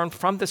informed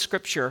from the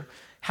Scripture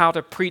how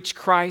to preach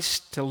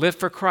Christ, to live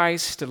for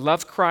Christ, to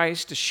love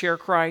Christ, to share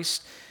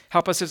Christ.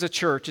 Help us as a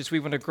church as we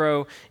want to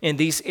grow in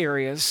these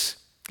areas.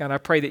 God, I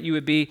pray that you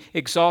would be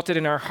exalted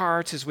in our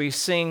hearts as we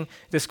sing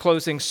this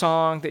closing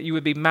song, that you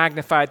would be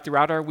magnified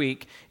throughout our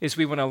week as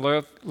we want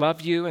to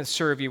love you and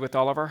serve you with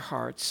all of our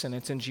hearts. And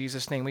it's in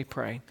Jesus' name we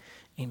pray.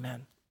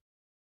 Amen.